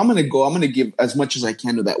 If I'm going to go, I'm going to give as much as I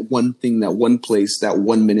can to that one thing, that one place, that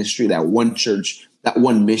one ministry, that one church, that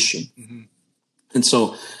one mission. And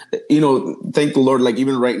so, you know, thank the Lord, like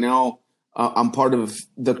even right now, I'm part of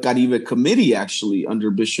the Caribe committee, actually,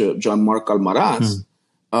 under Bishop John Mark Almaraz,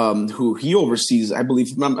 who he oversees, I believe,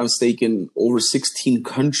 if I'm not mistaken, over 16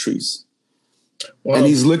 countries. Wow. And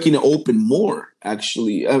he's looking to open more,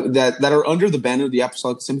 actually, that are under the banner of the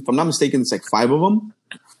Apostolic Assembly. If I'm not mistaken, it's like 5 of them,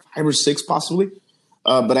 5 or 6 possibly.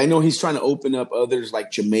 But I know he's trying to open up others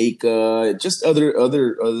like Jamaica, just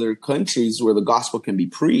other countries where the gospel can be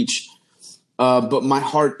preached. But my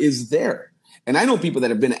heart is there. And I know people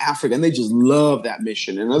that have been to Africa and they just love that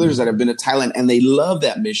mission, and others that have been to Thailand and they love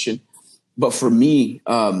that mission. But for me,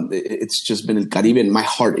 it's just been in Caribbean. My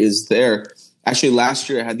heart is there. Actually, last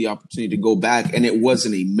year I had the opportunity to go back, and it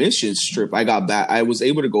wasn't a mission trip. I was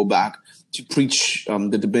able to go back to preach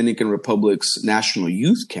the Dominican Republic's National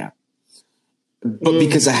Youth Camp. But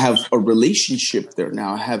because I have a relationship there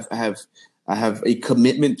now, I have a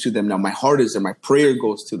commitment to them now. My heart is there. My prayer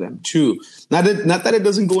goes to them too. Not that it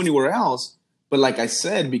doesn't go anywhere else, but like I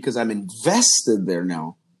said, because I'm invested there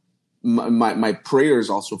now, my prayer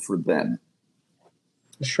is also for them.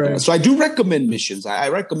 Sure. So I do recommend missions. I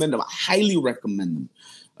recommend them. I highly recommend them.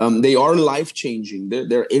 They are life-changing.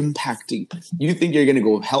 They're impacting. You think you're going to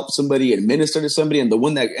go help somebody and minister to somebody, and the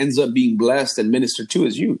one that ends up being blessed and ministered to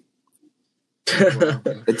is you.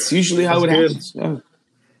 It's usually how it happens. Yeah.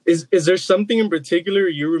 Is there something in particular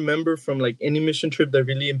you remember from like any mission trip that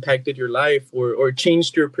really impacted your life or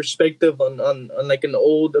changed your perspective on like an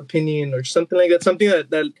old opinion or something like that? Something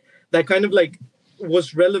that kind of like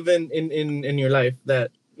was relevant in your life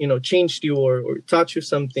that, you know, changed you or taught you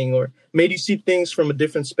something or made you see things from a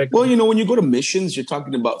different spectrum? Well, you know, when you go to missions, you're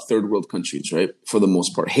talking about third world countries, right? For the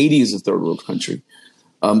most part. Haiti is a third world country.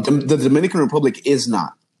 The Dominican Republic is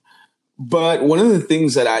not. But one of the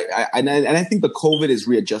things that I think the COVID is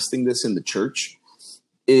readjusting this in the church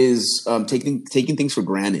is taking things for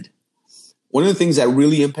granted. One of the things that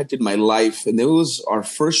really impacted my life, and it was our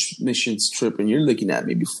first missions trip, and you're looking at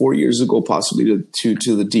maybe 4 years ago, possibly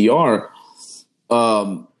to the DR,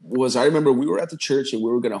 was I remember we were at the church and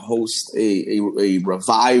we were going to host a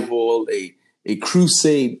revival, a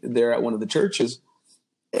crusade there at one of the churches.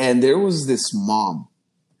 And there was this mom,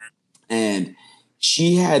 and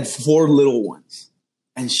she had 4 little ones,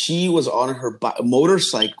 and she was on her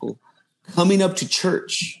motorcycle coming up to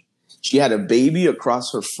church. She had a baby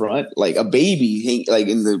across her front, like a baby, like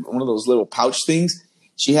in one of those little pouch things.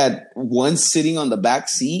 She had one sitting on the back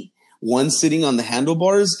seat, one sitting on the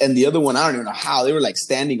handlebars, and the other one, I don't even know how. They were like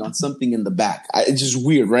standing on something in the back. It's just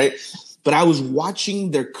weird, right? But I was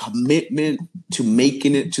watching their commitment to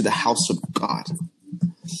making it to the house of God.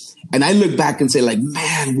 And I look back and say, like,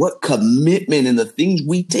 man, what commitment and the things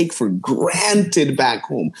we take for granted back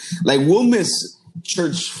home. Like, we'll miss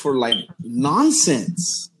church for, like,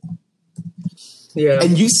 nonsense. Yeah.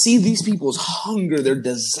 And you see these people's hunger, their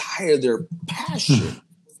desire, their passion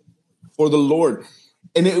for the Lord.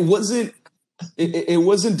 And it wasn't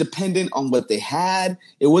dependent on what they had.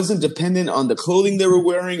 It wasn't dependent on the clothing they were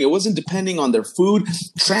wearing. It wasn't depending on their food,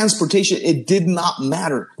 transportation. It did not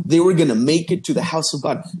matter. They were going to make it to the house of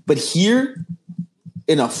God. But here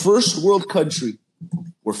in a first world country,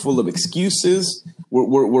 we're full of excuses.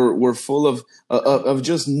 We're full of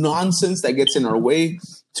just nonsense that gets in our way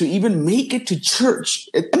to even make it to church.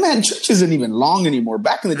 Man, church isn't even long anymore.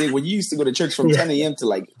 Back in the day when you used to go to church from 10 a.m. to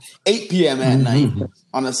like 8 p.m. at night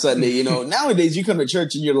on a Sunday, you know, nowadays you come to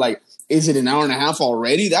church and you're like, is it an hour and a half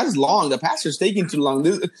already? That's long. The pastor's taking too long.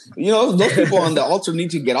 You know, those people on the altar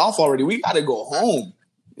need to get off already. We got to go home,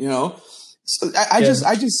 you know? So I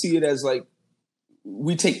just see it as like,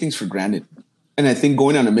 we take things for granted. And I think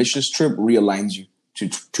going on a missions trip realigns you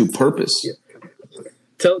to purpose. Yeah.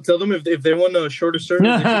 Tell them if they want a shorter service,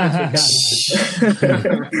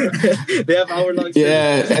 they have hour-long service.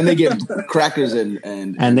 Yeah, and they get crackers and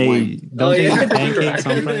they wine. don't get pancakes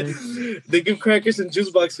on Friday. They give crackers and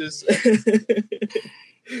juice boxes.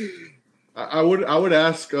 I would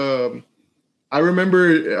ask. I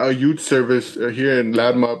remember a youth service here in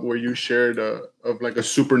Ladmop where you shared of like a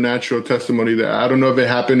supernatural testimony that I don't know if it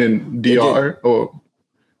happened in DR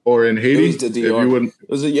or in Haiti. It was the DR. It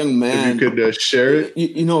was a young man. If you could share it.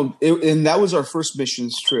 And that was our first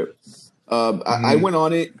missions trip. I went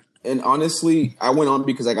on it, and honestly, I went on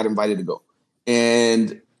because I got invited to go.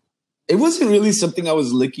 And it wasn't really something I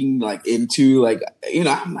was looking like into. Like, you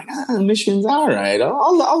know, I'm like, missions, all right,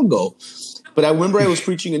 I'll go. But I remember I was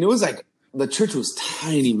preaching, and it was like, the church was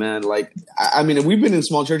tiny, man. Like, I mean, we've been in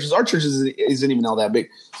small churches. Our church isn't even all that big.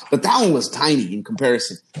 But that one was tiny in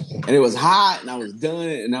comparison. And it was hot, and I was done,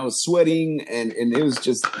 and I was sweating, and it was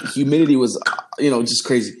just, humidity was, you know, just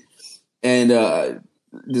crazy. And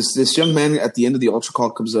this young man at the end of the altar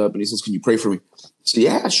call comes up, and he says, can you pray for me? I said,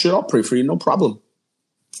 yeah, sure, I'll pray for you, no problem.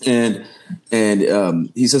 And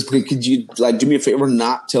he says, could you, like, do me a favor,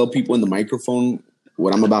 not tell people in the microphone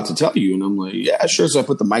what I'm about to tell you? And I'm like, yeah, sure. So I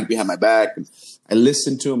put the mic behind my back and I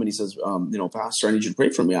listened to him, and he says, you know, Pastor, I need you to pray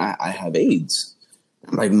for me. I have AIDS.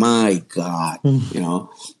 I'm like, my God, you know,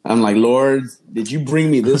 I'm like, Lord, did you bring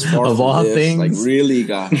me this far? Of all things? Like, really,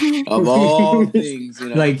 God, of all things, you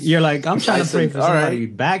know? Like, you're like, I'm trying to pray for somebody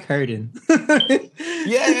back hurting.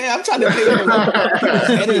 Yeah, I'm trying to pray for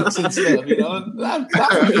headaches and stuff, you know, not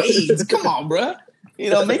AIDS. Come on, bro. You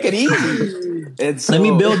know, make it easy. And so, Let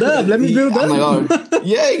me build up. I'm like, oh,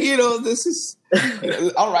 yeah, you know, this is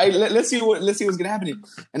all right. Let's see what's gonna happen.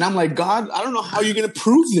 And I'm like, God, I don't know how you're gonna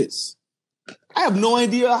prove this. I have no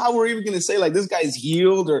idea how we're even gonna say like this guy's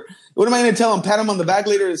healed, or what am I gonna tell him? Pat him on the back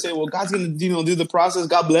later and say, well, God's gonna do the process.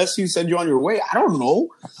 God bless you, send you on your way. I don't know.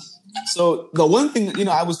 So the one thing, you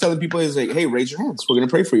know, I was telling people is like, hey, raise your hands. We're gonna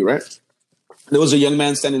pray for you, right? There was a young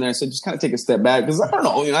man standing there. I said, just kind of take a step back, because I don't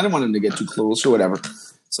know, you know, I didn't want him to get too close or whatever.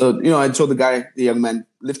 So, you know, I told the young man,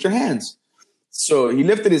 lift your hands. So he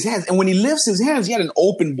lifted his hands. And when he lifts his hands, he had an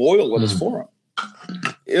open boil on his forearm.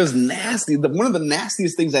 It was nasty. One of the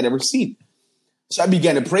nastiest things I'd ever seen. So I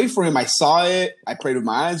began to pray for him. I saw it. I prayed with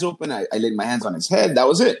my eyes open. I laid my hands on his head. That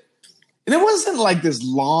was it. And it wasn't like this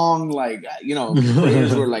long, like,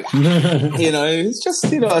 prayers were like, it's just,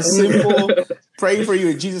 a simple pray for you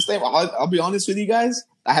in Jesus' name. I'll be honest with you guys.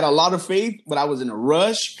 I had a lot of faith, but I was in a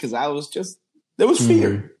rush because there was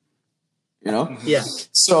fear, Yeah.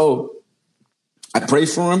 So I prayed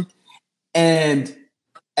for him. And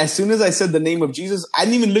as soon as I said the name of Jesus, I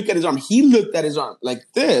didn't even look at his arm. He looked at his arm like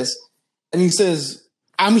this. And he says,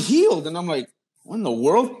 I'm healed. And I'm like, what in the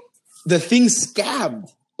world? The thing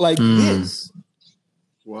scabbed like this.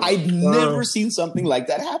 Wow. I'd never seen something like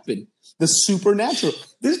that happen. The supernatural.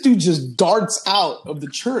 This dude just darts out of the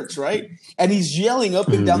church, right? And he's yelling up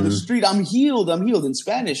and down the street, I'm healed in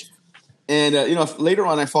Spanish. And, later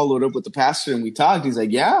on I followed up with the pastor and we talked. He's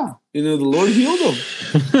like, yeah, the Lord healed him.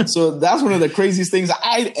 So that's one of the craziest things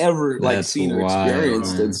I'd ever seen or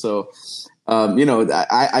experienced. Man. And so, that's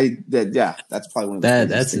probably one of the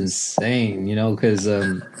that's things. insane, because,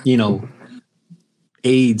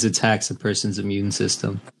 AIDS attacks a person's immune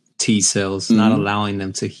system, T cells, not allowing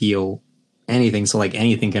them to heal anything. So like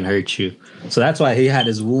anything can hurt you. So that's why he had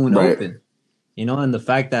his wound open, and the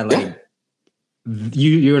fact that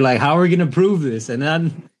you were like, how are we going to prove this? And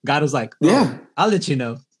then God was like, I'll let you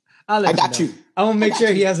know. I got you. I want to make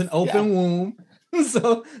sure he has an open womb.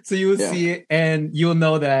 So you will see it and you'll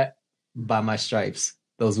know that by my stripes,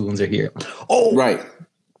 those wounds are here. Oh, right.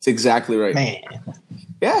 That's exactly right. Man.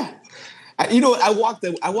 Yeah. I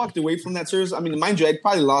walked away from that service. I mean, mind you, I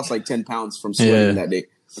probably lost like 10 pounds from sweating that day,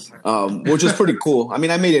 which was pretty cool. I mean,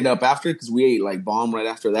 I made it up after because we ate like bomb right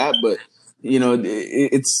after that. But,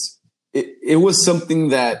 it was something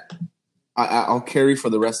that I'll carry for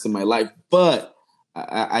the rest of my life. But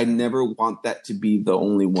I never want that to be the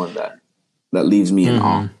only one that leaves me in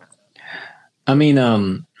awe. I mean,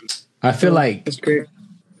 I feel like that's great.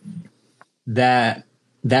 That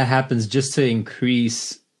happens just to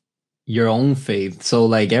increase your own faith. So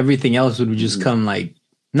like everything else would just come like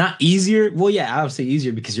not easier. Well, yeah, I would say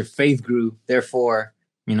easier because your faith grew. Therefore,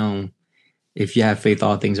 if you have faith,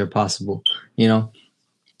 all things are possible,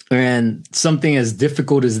 and something as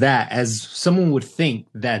difficult as that, as someone would think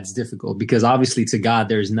that's difficult, because obviously to God,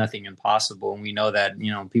 there's nothing impossible. And we know that,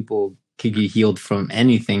 people could get healed from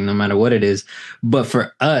anything, no matter what it is. But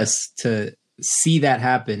for us to see that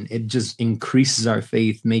happen, it just increases our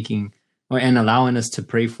faith, and allowing us to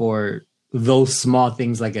pray for those small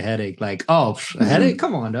things like a headache. Like, a headache?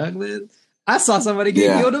 Come on, Doug. Man. I saw somebody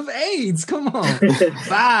get healed of AIDS. Come on.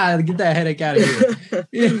 Bye. Get that headache out of here.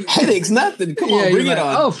 Headache's nothing. Come on, bring it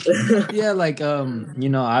on. I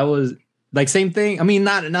was like, same thing. I mean,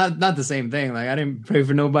 not the same thing. Like, I didn't pray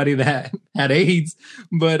for nobody that had AIDS,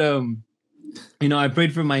 but, I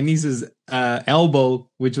prayed for my niece's elbow,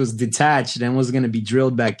 which was detached and was going to be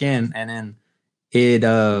drilled back in. And then it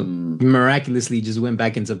miraculously just went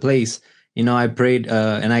back into place. I prayed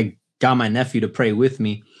and I got my nephew to pray with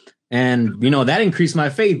me. And, that increased my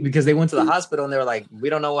faith because they went to the hospital and they were like, we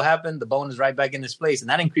don't know what happened. The bone is right back in this place. And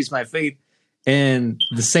that increased my faith. And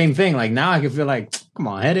the same thing, like now I can feel like, come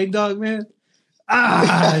on, headache dog, man.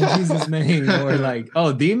 In Jesus' name. Or like,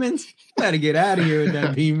 demons? Gotta get out of here with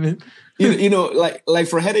that demon. Like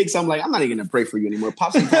for headaches, I'm like, I'm not even gonna pray for you anymore.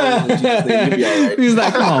 Pop some Tylenol in Jesus' name, you'll be all right. He's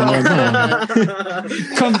like, come on, man.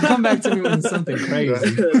 Come back to me with something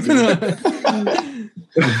crazy.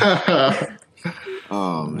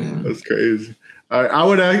 Oh man, that's crazy. I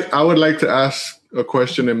would like to ask a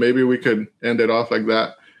question, and maybe we could end it off like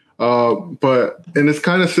that. And it's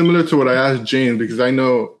kind of similar to what I asked James, because I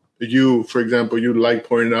know you, for example, you like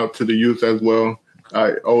pointing out to the youth as well.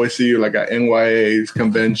 I always see you like at NYAs,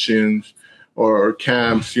 conventions, or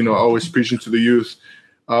camps, always preaching to the youth.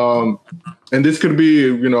 And this could be,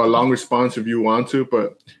 a long response if you want to,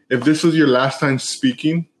 but if this was your last time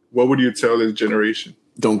speaking, what would you tell this generation?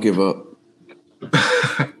 Don't give up.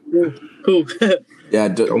 Yeah,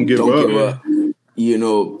 don't give up.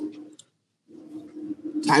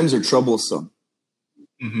 Times are troublesome,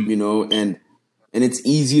 and it's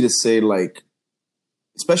easy to say, like,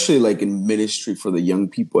 especially like in ministry for the young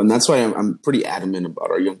people. And that's why I'm pretty adamant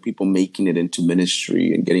about our young people making it into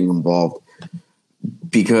ministry and getting involved,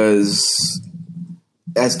 because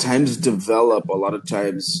as times develop, a lot of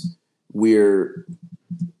times we're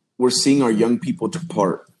seeing our young people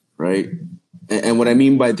depart, right? And what I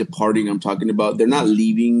mean by departing, I'm talking about they're not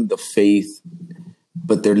leaving the faith,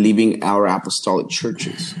 but they're leaving our apostolic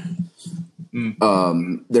churches.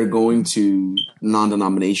 They're going to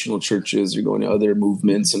non-denominational churches. They're going to other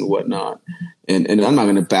movements and whatnot. And I'm not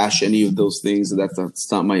going to bash any of those things.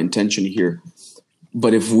 That's not my intention here.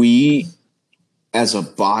 But if we as a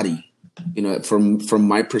body, from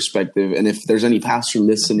my perspective, and if there's any pastor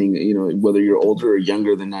listening, whether you're older or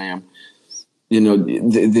younger than I am,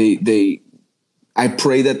 I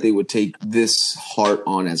pray that they would take this heart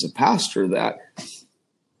on as a pastor, that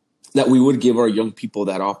we would give our young people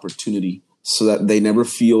that opportunity so that they never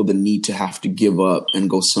feel the need to have to give up and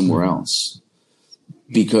go somewhere else,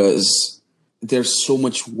 because there's so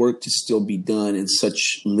much work to still be done in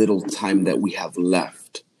such little time that we have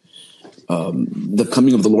left. The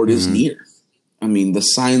coming of the Lord is near. I mean, the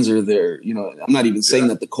signs are there. I'm not even saying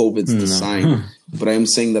that the COVID's the sign, but I am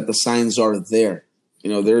saying that the signs are there.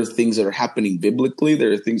 There are things that are happening biblically.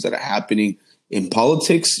 There are things that are happening in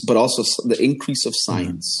politics, but also the increase of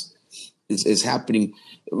science is happening.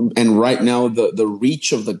 And right now, the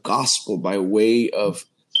reach of the gospel by way of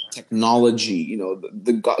technology,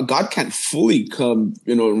 God can't fully come,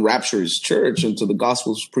 and rapture his church until the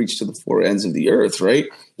gospel is preached to the four ends of the earth, right?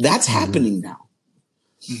 That's happening now.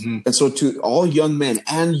 And so to all young men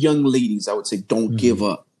and young ladies, I would say, don't give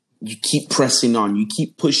up. You keep pressing on. You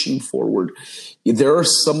keep pushing forward. There are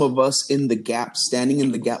some of us in the gap, standing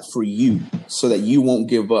in the gap for you so that you won't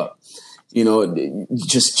give up.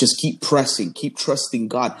 Just keep pressing, keep trusting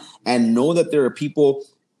God, and know that there are people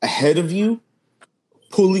ahead of you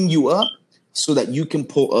pulling you up so that you can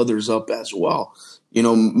pull others up as well.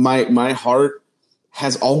 My heart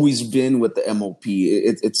has always been with the MOP.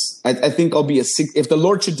 I think I'll be if the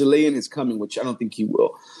Lord should delay in his coming, which I don't think he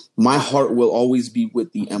will, my heart will always be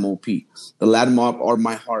with the MOP. The Lad Mob are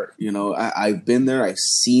my heart. I've been there. I've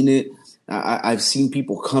seen it. I've seen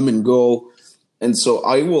people come and go. And so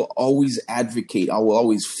I will always advocate. I will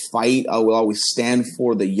always fight. I will always stand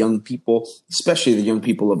for the young people, especially the young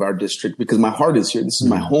people of our district, because my heart is here. This is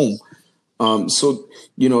my home. So,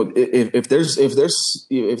 if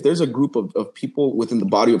there's a group of people within the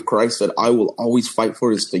body of Christ that I will always fight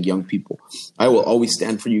for, is the young people. I will always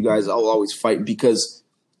stand for you guys. I will always fight, because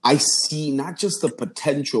I see not just the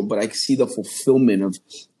potential, but I see the fulfillment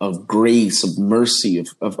of grace, of mercy,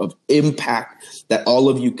 of impact that all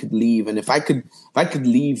of you could leave. And if I could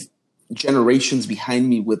leave generations behind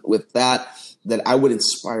me with that I would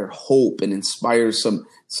inspire hope and inspire some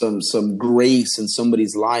grace in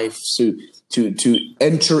somebody's life to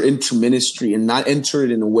enter into ministry, and not enter it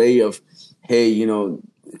in a way of, hey,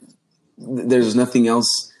 there's nothing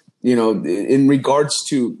else, in regards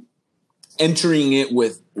to entering it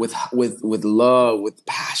with love, with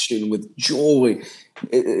passion, with joy.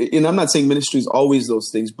 And I'm not saying ministry is always those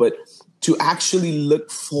things, but to actually look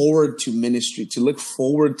forward to ministry, to look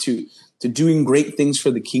forward to doing great things for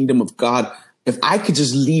the kingdom of God. If I could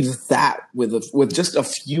just leave that with just a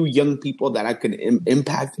few young people that I could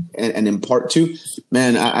impact and impart to,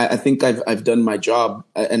 man, I think I've done my job.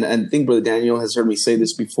 And I think Brother Daniel has heard me say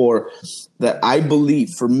this before, that I believe,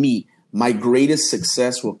 for me, my greatest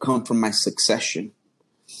success will come from my succession.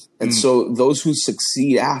 And so those who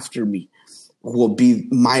succeed after me will be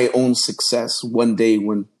my own success one day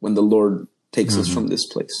when the Lord takes us from this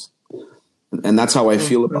place. And that's how I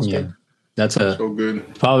feel about that. That's so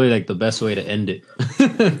good. Probably like the best way to end it.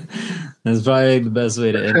 That's probably the best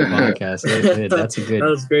way to end the podcast. That's a good. That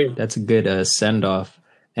was great. That's a good send off,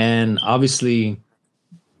 and obviously,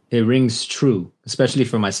 it rings true, especially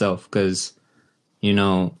for myself, because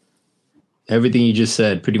everything you just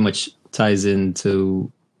said pretty much ties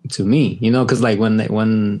into me. Because like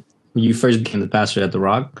when you first became the pastor at the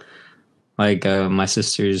Rock, like my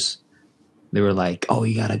sisters, they were like, "Oh,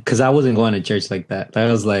 you gotta," because I wasn't going to church like that.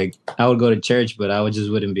 I was like, I would go to church, but I was just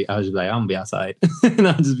like, I'm gonna be outside, and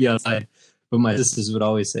I'll just be outside. But my sisters would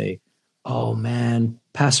always say, "Oh man,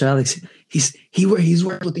 Pastor Alex, he's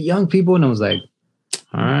worked with the young people," and I was like,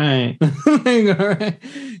 "All right, like, all right,"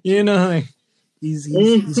 like he's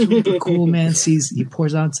really cool, man. He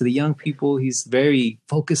pours out to the young people. He's very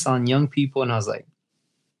focused on young people, and I was like,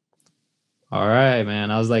 "All right,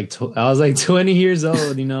 man." I was like 20 years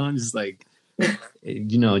old, I'm just like,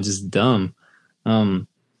 just dumb. And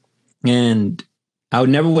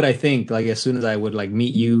I think, like, as soon as I would like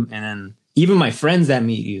meet you, and then even my friends that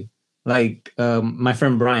meet you, like my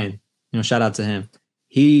friend Brian, shout out to him.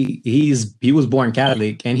 He was born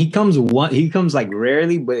Catholic, and he comes like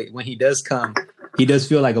rarely, but when he does come, he does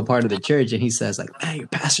feel like a part of the church, and he says like, "Man, your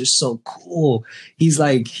pastor's so cool." He's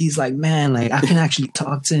like, "Man, like I can actually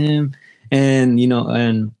talk to him." And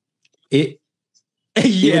and it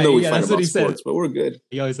even though we fight about sports, but we're good.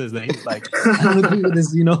 He always says that. He's like, "I don't agree with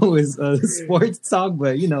this, his sports talk,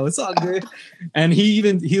 but it's all good." And he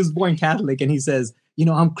was born Catholic, and he says,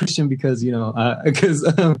 "I'm Christian because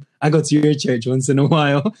I go to your church once in a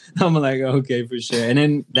while." I'm like, "Okay, for sure." And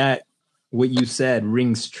then that what you said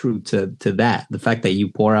rings true to that. The fact that you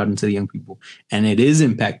pour out into the young people, and it is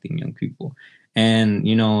impacting young people. And,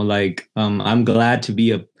 you know, like, I'm glad to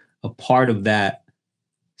be a part of that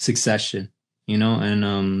succession, you know,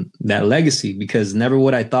 and that legacy, because never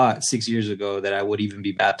would I thought 6 years ago that I would even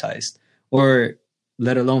be baptized, or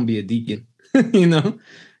let alone be a deacon, you know.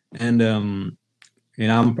 And you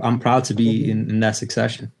know, I'm proud to be in that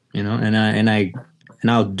succession, you know, and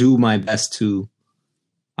I'll do my best to,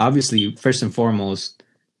 obviously, first and foremost,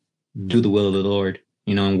 do the will of the Lord,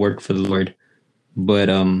 you know, and work for the Lord, but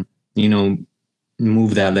you know,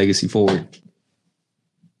 move that legacy forward.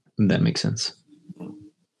 If that makes sense.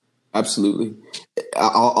 Absolutely.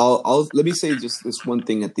 I'll let me say just this one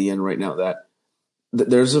thing at the end right now, that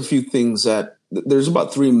there's a few things that there's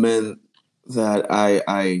about 3 men that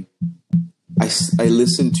I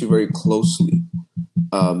listen to very closely,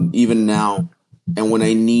 even now, and when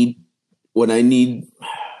I need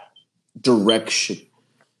direction,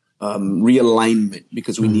 realignment,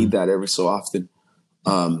 because we need that every so often.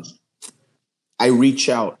 I reach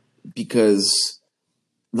out, because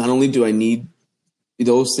not only do I need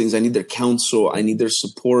those things, I need their counsel, I need their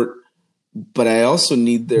support, but I also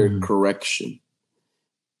need their correction.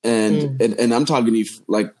 And I'm talking to you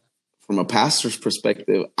like from a pastor's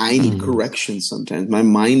perspective. I need correction sometimes. My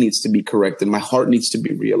mind needs to be corrected. My heart needs to be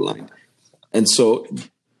realigned. And so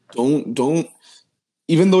don't,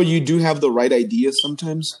 even though you do have the right idea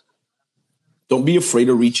sometimes, don't be afraid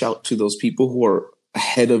to reach out to those people who are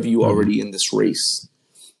ahead of you already in this race,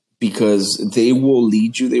 because they will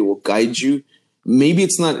lead you. They will guide you. Maybe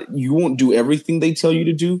it's not, you won't do everything they tell you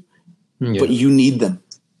to do, but you need them.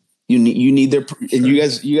 You need their, and you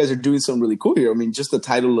guys are doing something really cool here. I mean, just the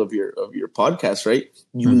title of your podcast, right?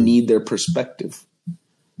 You need their perspective.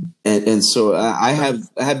 And so I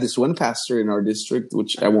have this one pastor in our district,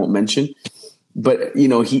 which I won't mention, but you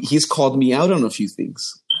know, he's called me out on a few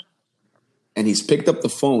things, and he's picked up the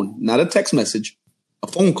phone, not a text message, a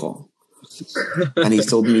phone call. And he's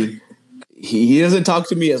told me, he doesn't talk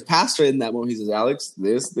to me as pastor in that moment. He says, Alex,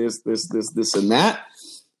 this, and that.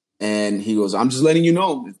 And he goes, I'm just letting you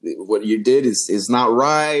know what you did is not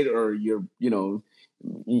right, or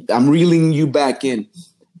I'm reeling you back in.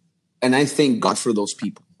 And I thank God for those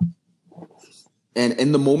people. And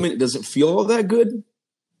in the moment, it doesn't feel all that good,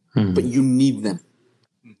 but you need them.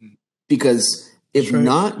 Because if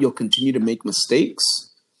not, you'll continue to make mistakes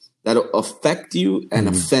that'll affect you and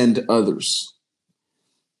offend others.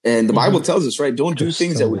 And the Bible tells us, right, don't do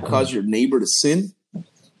things that would cause your neighbor to sin.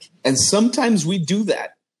 And sometimes we do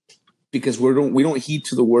that because we don't heed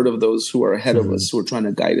to the word of those who are ahead of us, who are trying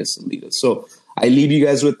to guide us and lead us. So I leave you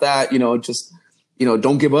guys with that. Just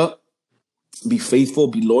don't give up. Be faithful.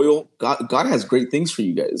 Be loyal. God has great things for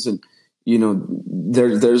you guys, and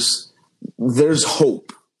there's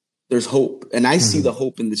hope. There's hope, and I see the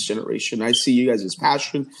hope in this generation. I see you guys'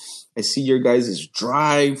 passion. I see your guys'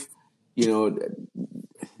 drive.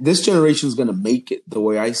 This generation is going to make it the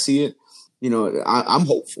way I see it. I'm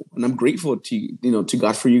hopeful, and I'm grateful to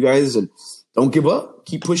God for you guys, and don't give up.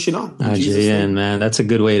 Keep pushing on. Man, that's a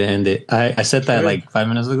good way to end it. I said that like 5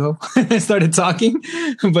 minutes ago. I started talking,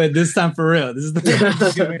 but this time for real, this is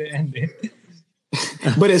the good way to end it.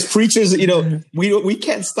 But as preachers, we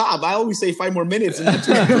can't stop. I always say 5 more minutes, and that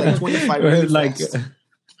took like 25 minutes.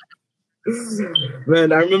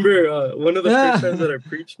 Man, I remember one of the first times that I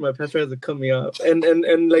preached, my pastor had to cut me off,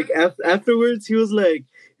 and like afterwards, he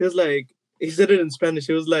said it in Spanish.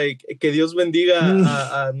 He was like, "Que Dios bendiga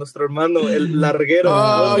a nuestro hermano el larguero."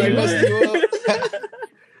 Oh, you must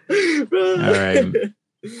All right.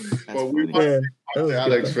 Well, we want to thank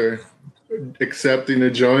Alex for accepting to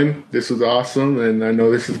join. This was awesome, and I know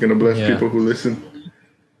this is going to bless people who listen.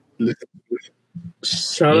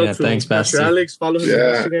 Shout out to thanks, Pastor Alex. Follow him on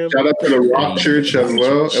Instagram. Shout out to the Rock Church as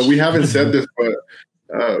well. And we haven't said this, but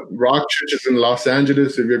Rock Church is in Los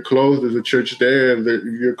Angeles. If you're close, there's a church there. If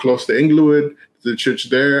you're close to Inglewood, there's a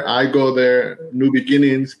church there. I go there, New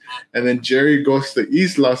Beginnings. And then Jerry goes to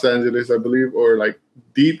East Los Angeles, I believe, or like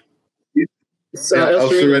deep El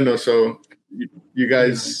Sereno. So you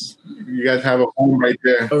guys have a home right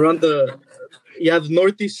there. Around the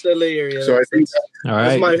Northeast LA area. So I think all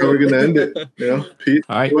right. that's how we're going to end it. Peace.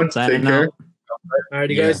 All right. Take care. All right,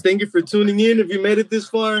 guys. Thank you for tuning in. If you made it this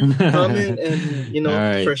far, comment and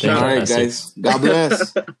right, for a shout out. All right, guys. God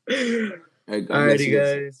bless. All right,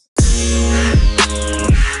 guys.